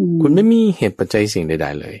คุณไม่มีเหตุปัจจัยสิ่งใด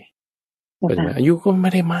ๆเลยอายุก็ไม่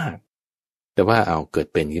ได้มากแต่ว่าเอาเกิด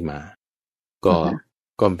เป็นขึ้นมา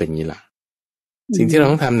ก็เป็นอย่างนี้ล่ะสิ่งที่เรา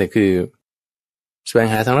ต้องทำเนี่ยคือแสวง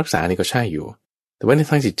หาทางรักษานี่ก็ใช่อยู่แต่ว่าใน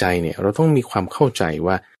ทางจิตใจเนี่ยเราต้องมีความเข้าใจ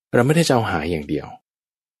ว่าเราไม่ได้จะเอาหายอย่างเดียว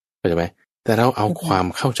เข้าใจไหมแต่เราเอาความ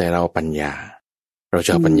เข้าใจเราปัญญาเราจ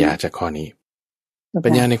ะเอาปัญญาจากข้อนี้ปั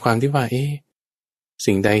ญญาในความที่ว่า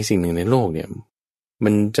สิ่งใดสิ่งหนึ่งในโลกเนี่ยมั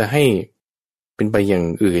นจะให้เป็นไปอย่าง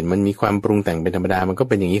อื่นมันมีความปรุงแต่งเป็นธรรมดามันก็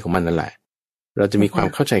เป็นอย่างนี้ของมันนั่นแหละเราจะมีความ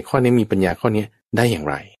เข้าใจข้อนี้มีปัญญาข้อนี้ได้อย่าง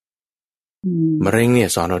ไรมะเร็งเนี่ย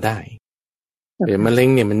สอนเราได้ มะเร็ง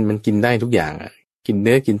เนี่ยมันกินได้ทุกอย่างอ่ะกินเ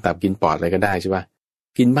นื้อกินตับกินปอดอะไรก็ได้ใช่ป่ะ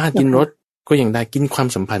กินบ้านกินรถก็ยังได้กินความ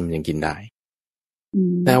สัมพันธ์มันยังกินได้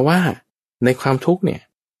แต่ว่าในความทุกข์เนี่ย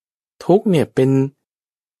ทุกข์เนี่ยเป็น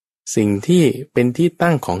สิ่งที่เป็นที่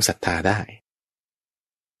ตั้งของศรัทธาได้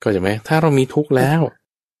เข้าใจไหมถ้าเรามีทุกข์แล้ว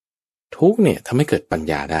ทุกข์เนี่ยทำให้เกิดปัญ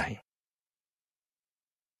ญาได้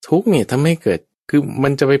ทุกข์เนี่ยทำให้เกิดคือมั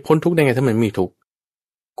นจะไปพ้นทุกข์ได้ไงถ้ามันไม่มีทุกข์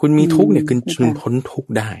คุณมีทุกข์เนี่ยคุณพ้นทุกข์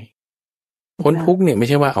ได้พ้นทุกข์เนี่ยไม่ใ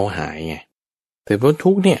ช่ว่าเอาหายไงแต่พ้น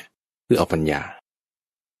ทุกข์เนี่ยคือเอาปัญญา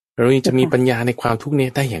เราจะมีปัญญาในความทุกข์เนี่ย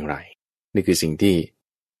ได้อย่างไรนี่คือสิ่งที่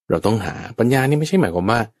เราต้องหาปัญญานี่ไม่ใช่หมายความ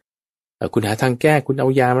ว่าคุณหาทางแก้คุณเอา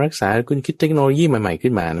ยามารักษาคุณคิดเทคโนโลยีใหม่ๆ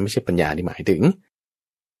ขึ้นมานั่นไม่ใช่ปัญญาที่หมายถึง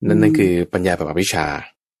นั่นคือปัญญาแบบอวิชชา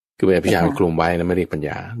คือเป็นอวิชชาคลุมไว้นะไม่เรียกปัญญ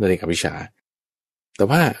าเรียกอวิชชาแต่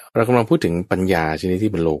ว่าเรากำลังพูดถึงปัญญาชนิด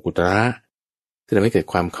ที่เป็นโลกุตระที่ทำให้เกิด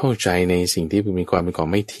ความเข้าใจในสิ่งที่มีความเป็นของ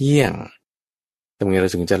ไม่เที่ยงทำไงเรา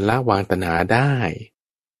ถึงจะละวางตัณหาได้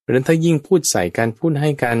เพราะฉะนั้นถ้ายิ่งพูดใส่กันพูดให้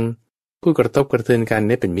กันพูดกระทบกระเทือนกัน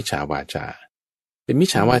นี่เป็นมิจฉาวาจาเป็นมิจ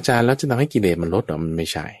ฉาวาจาแล้วจะทำให้กิเลสมันลดหรอมันไม่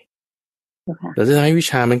ใช่เราจะทำให้วิ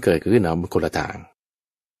ชามันเกิดขึ้นเนาะมันคนละทาง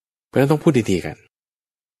เพราะฉะนั้นต้องพูดดีๆกัน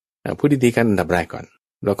พูดดีๆกันอันดับแรกก่อน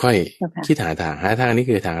แล้วค่อยคิดหาทางนี้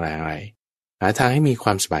คือทางอะไรหาทางให้มีคว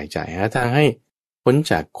ามสบายใจหาทางให้พ้น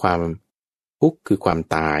จากความทุกข์คือความ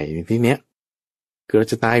ตายในที่เนี้ยคือเรา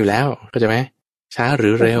จะตายอยู่แล้วเข้าใจไหมช้าหรื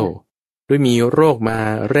อเร็วด้วยมีโรคมา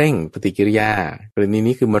เร่งปฏิกิริยากรณี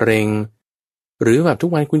นี้คือมะเร็งหรือแบบทุ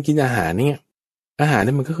กวันคุณกินอาหารเนี่ยอาหาร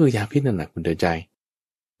นี่มันก็คือยาพิษนั่นแหละคุณเดินใจ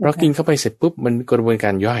เพราะกินเข้าไปเสร็จปุ๊บมันกระบวนกา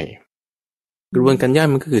รย่อยกระบวนการย่อย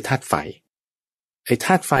มันก็คือธาตุไฟไอ้ธ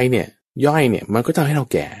าตุไฟเนี่ยย่อยเนี่ยมันก็ทำให้เรา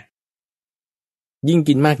แก่ยิ่ง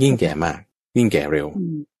กินมากยิ่งแก่มากยิ่งแก่เร็ว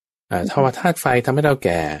ถ้าว่าธาตุไฟทำให้เราแ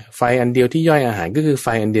ก่ไฟอันเดียวที่ย่อยอาหารก็คือไฟ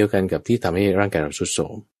อันเดียวกันกับที่ทำให้ร่างกายเราทรุดโทร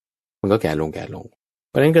มมันก็แก่ลง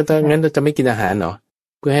เพราะฉะนั้นก็งั้นเราจะไม่กินอาหารเนาะ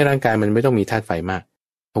เพื่อให้ร่างกายมันไม่ต้องมีธาตุไฟมาก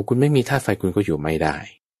พอคุณไม่มีธาตุไฟคุณก็อยู่ไม่ได้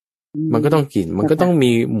มันก็ต้องกินมันก็ต้อง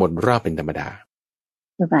มีหมดรอบเป็นธรรมดา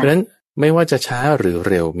เพราะฉะนั้นไม่ว่าจะช้าหรือ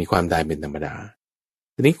เร็วมีความตายเป็นธรรมดา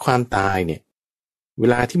ทีนี้ความตายเนี่ยเว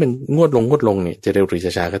ลาที่มันงวดลงเนี่ยจะเร็วหรือจ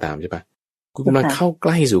ะช้าก็ตามใช่ปะคุณกำลังเข้าใก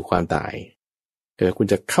ล้สู่ความตายคุณ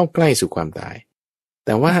จะเข้าใกล้สู่ความตายแ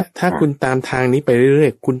ต่ว่าถ้าคุณตามทางนี้ไปเรื่อ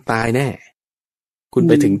ยๆคุณตายแน่คุณไ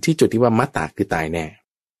ปถึงที่จุดที่ว่ามัตตาคือตายแน่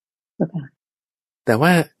แต่ว่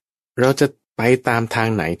าเราจะไปตามทาง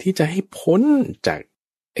ไหนที่จะให้พ้นจาก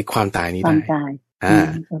ไอ้ความตายนี้ได้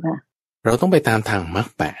เราต้องไปตามทางมรรค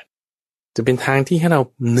แปดจะเป็นทางที่ให้เรา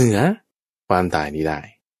เหนือความตายนี้ได้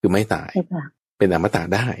คือไม่ตายเป็นอมตะ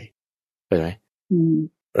ได้เข้าใจไหม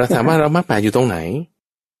เราถามว่าเรามรรคแปดอยู่ตรงไหน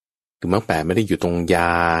คือมรรคแปดไม่ได้อยู่ตรงย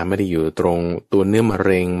าไม่ได้อยู่ตรงตัวเนื้อมะเ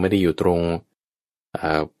ร็งไม่ได้อยู่ตรง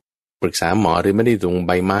ปรึกษาหมอหรือไม่ได้ตรงใ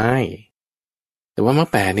บไม้แต่ว่ามรรค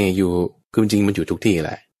แปดเนี่ยอยู่คือจริงมันอยู่ทุกที่แห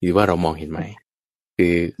ละอยู่ว่าเรามองเห็นไหมคื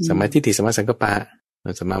อสัมมาทิฏฐิสัมมาสังกัปปะ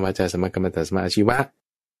สัมมาวาจาสัมมากัมมันตสัมมาอาชีวะ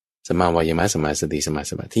สัมมาวายามะสัมมาสติสัมมา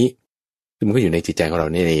สมาธิคือมันก็อยู่ในจิตใจของเรา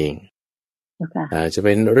นี่เองจะเ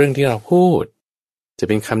ป็นเรื่องที่เราพูดจะเ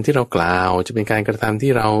ป็นคำที่เรากล่าวจะเป็นการกระทำ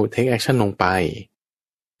ที่เรา take action ลงไป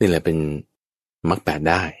นี่แหละเป็นมรรคแปด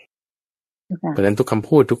ได้เพราะฉะนั้นทุกคำ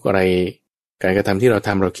พูดทุกอะไรการกระทำที่เราท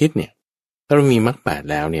ำเราคิดเนี่ยถ้าเรามีมรรคแปด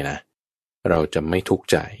แล้วเนี่ยนะเราจะไม่ทุกข์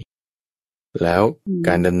ใจแล้วก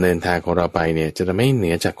ารดำเนินทางของเราไปเนี่ยจะไม่เหนื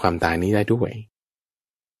อจากความตายนี้ได้ด้วย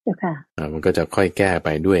มันก็จะค่อยแก้ไป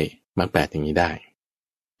ด้วยมรรคแปดอย่างนี้ได้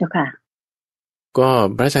ก็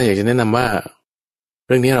พระอาจารย์อยากจะแนะนำว่าเ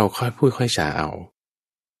รื่องนี้เราค่อยพูดค่อยจาเอา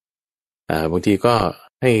บางทีก็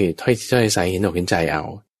ให้ถ้อยใส่เห็นอกเห็นใจเอา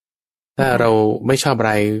ถ้าเราไม่ชอบอะ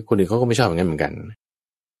ไรคนอื่นเขาก็ไม่ชอบอย่างนั้นเหมือนกัน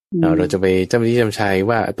เราจะไปจำที่จำชัย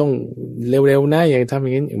ว่าต้องเร็วๆนะอย่างทำอย่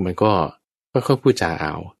างนี้มันก็ค่อยๆพูดจาเอ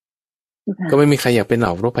าก็ไม่มีใครอยากเป็นหร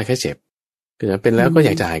อกโรคภัยแค่เจ็บคือเป็นแล้วก็อย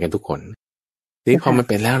ากจะหายกันทุกคนทีนี้พอมัน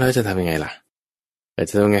เป็นแล้วจะทำยังไงล่ะ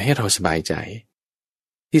จะทำยังไงให้เราสบายใจ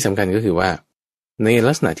ที่สำคัญก็คือว่าใน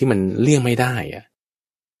ลักษณะที่มันเลี่ยงไม่ได้อะ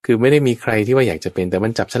คือไม่ได้มีใครที่ว่าอยากจะเป็นแต่มั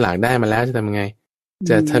นจับฉลากได้มาแล้วจะทำยังไง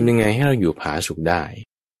จะทำยังไงให้เราอยู่ผาสุกได้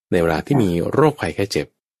ในเวลาที่มีโรคภัยแค่เจ็บ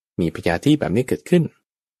มีพยาธิแบบนี้เกิดขึ้น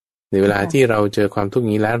ในเวลาที่เราเจอความทุกข์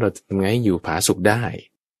นี้แล้วเราจะทำยังไงให้อยู่ผาสุกได้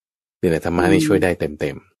นี่แหละธรรมะนี่ช่วยได้เ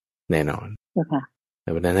ต็มๆแน่นอนแ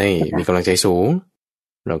ต่วันนั้นให้มีกำลังใจสูง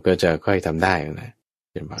เราก็จะค่อยทำได้นะ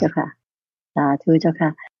เจ้าค่ะสาธุเจ้าค่ะ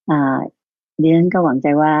ดิฉันก็หวังใจ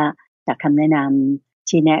ว่าจากคำแนะนำ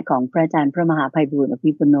ชี้แนะของพระอาจารย์พระมหาไพบูลย์อภิ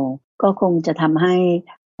ปุโนก็คงจะทำให้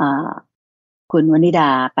คุณวนิดา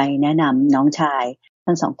ไปแนะนำน้องชาย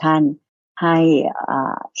ทั้งสองท่านให้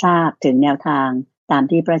ทราบถึงแนวทางตาม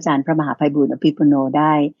ที่พระอาจารย์พระมหาไพบูลย์อภิปุโนไ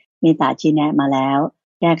ด้เมตตาชี้แนะมาแล้ว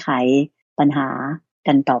แก้ไข ปัญหา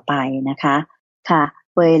กันต่อไปนะคะค่ะ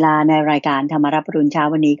เวลาในรายการธรรมรับอรุณเช้า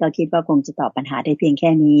วันนี้ก็คิดว่าคงจะตอบปัญหาได้เพียงแ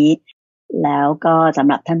ค่นี้แล้วก็สำ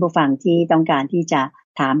หรับท่านผู้ฟังที่ต้องการที่จะ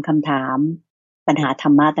ถามคำถามปัญหาธร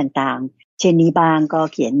รมะต่างๆเช่นนี้บ้างก็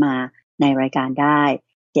เขียนมาในรายการได้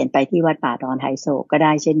เขียนไปที่วัดป่าดอนไหโศกก็ไ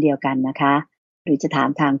ด้เช่นเดียวกันนะคะหรือจะถาม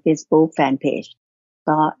ทาง Facebook Fanpage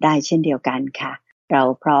ก็ได้เช่นเดียวกันค่ะเรา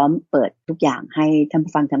พร้อมเปิดทุกอย่างให้ท่าน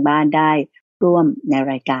ผู้ฟังทางบ้านได้ร่วมใน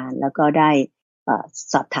รายการแล้วก็ได้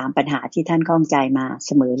สอบถามปัญหาที่ท่านข้องใจมาเ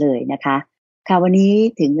สมอเลยนะคะค่ะวันนี้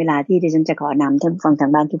ถึงเวลาที่ดิฉันจะขอนำท่านผู้ฟังทา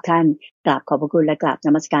งบ้านทุกท่านกราบขอบพระคุณและกราบน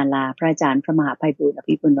มัสการลาพระอาจารย์พระมหาไพบูลย์อ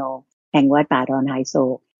ภิปุโนแห่งวัดป่าดอนไหโศ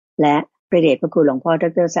กและพระเดชพระคุณหลวงพ่อด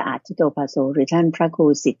ร.สะอาดทิโตภาโสหรือท่านพระครู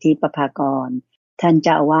สิทธิประภากรท่านเ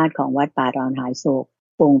จ้าอาวาสของวัดป่าดอนไหโศก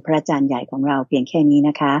องค์พระอาจารย์ใหญ่ของเราเพียงแค่นี้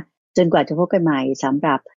นะคะจนกว่าจะพบกันใหม่สำห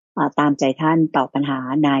รับตามใจท่านตอบปัญหา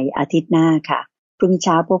ในอาทิตย์หน้าค่ะพรุ่งนี้เ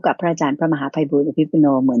ช้าพบกับพระอาจารย์พระมหาไพบูลย์อภิปุโน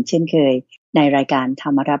เหมือนเช่นเคยในรายการธร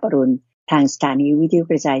รมรับอรุณทางสถานีวิทยุ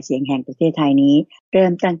กระจายเสียงแห่งประเทศไทยนี้เริ่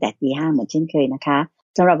มตั้งแต่ 5:00 เหมือนเช่นเคยนะคะ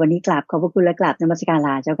สำหรับวันนี้กราบขอบพระคุณและกราบนมัสการล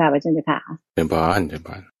าเจ้าค่ะพระอาจารย์เจ้าค่ะเป็นพรเป็นพ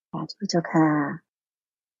รสาธุเจ้าค่ะ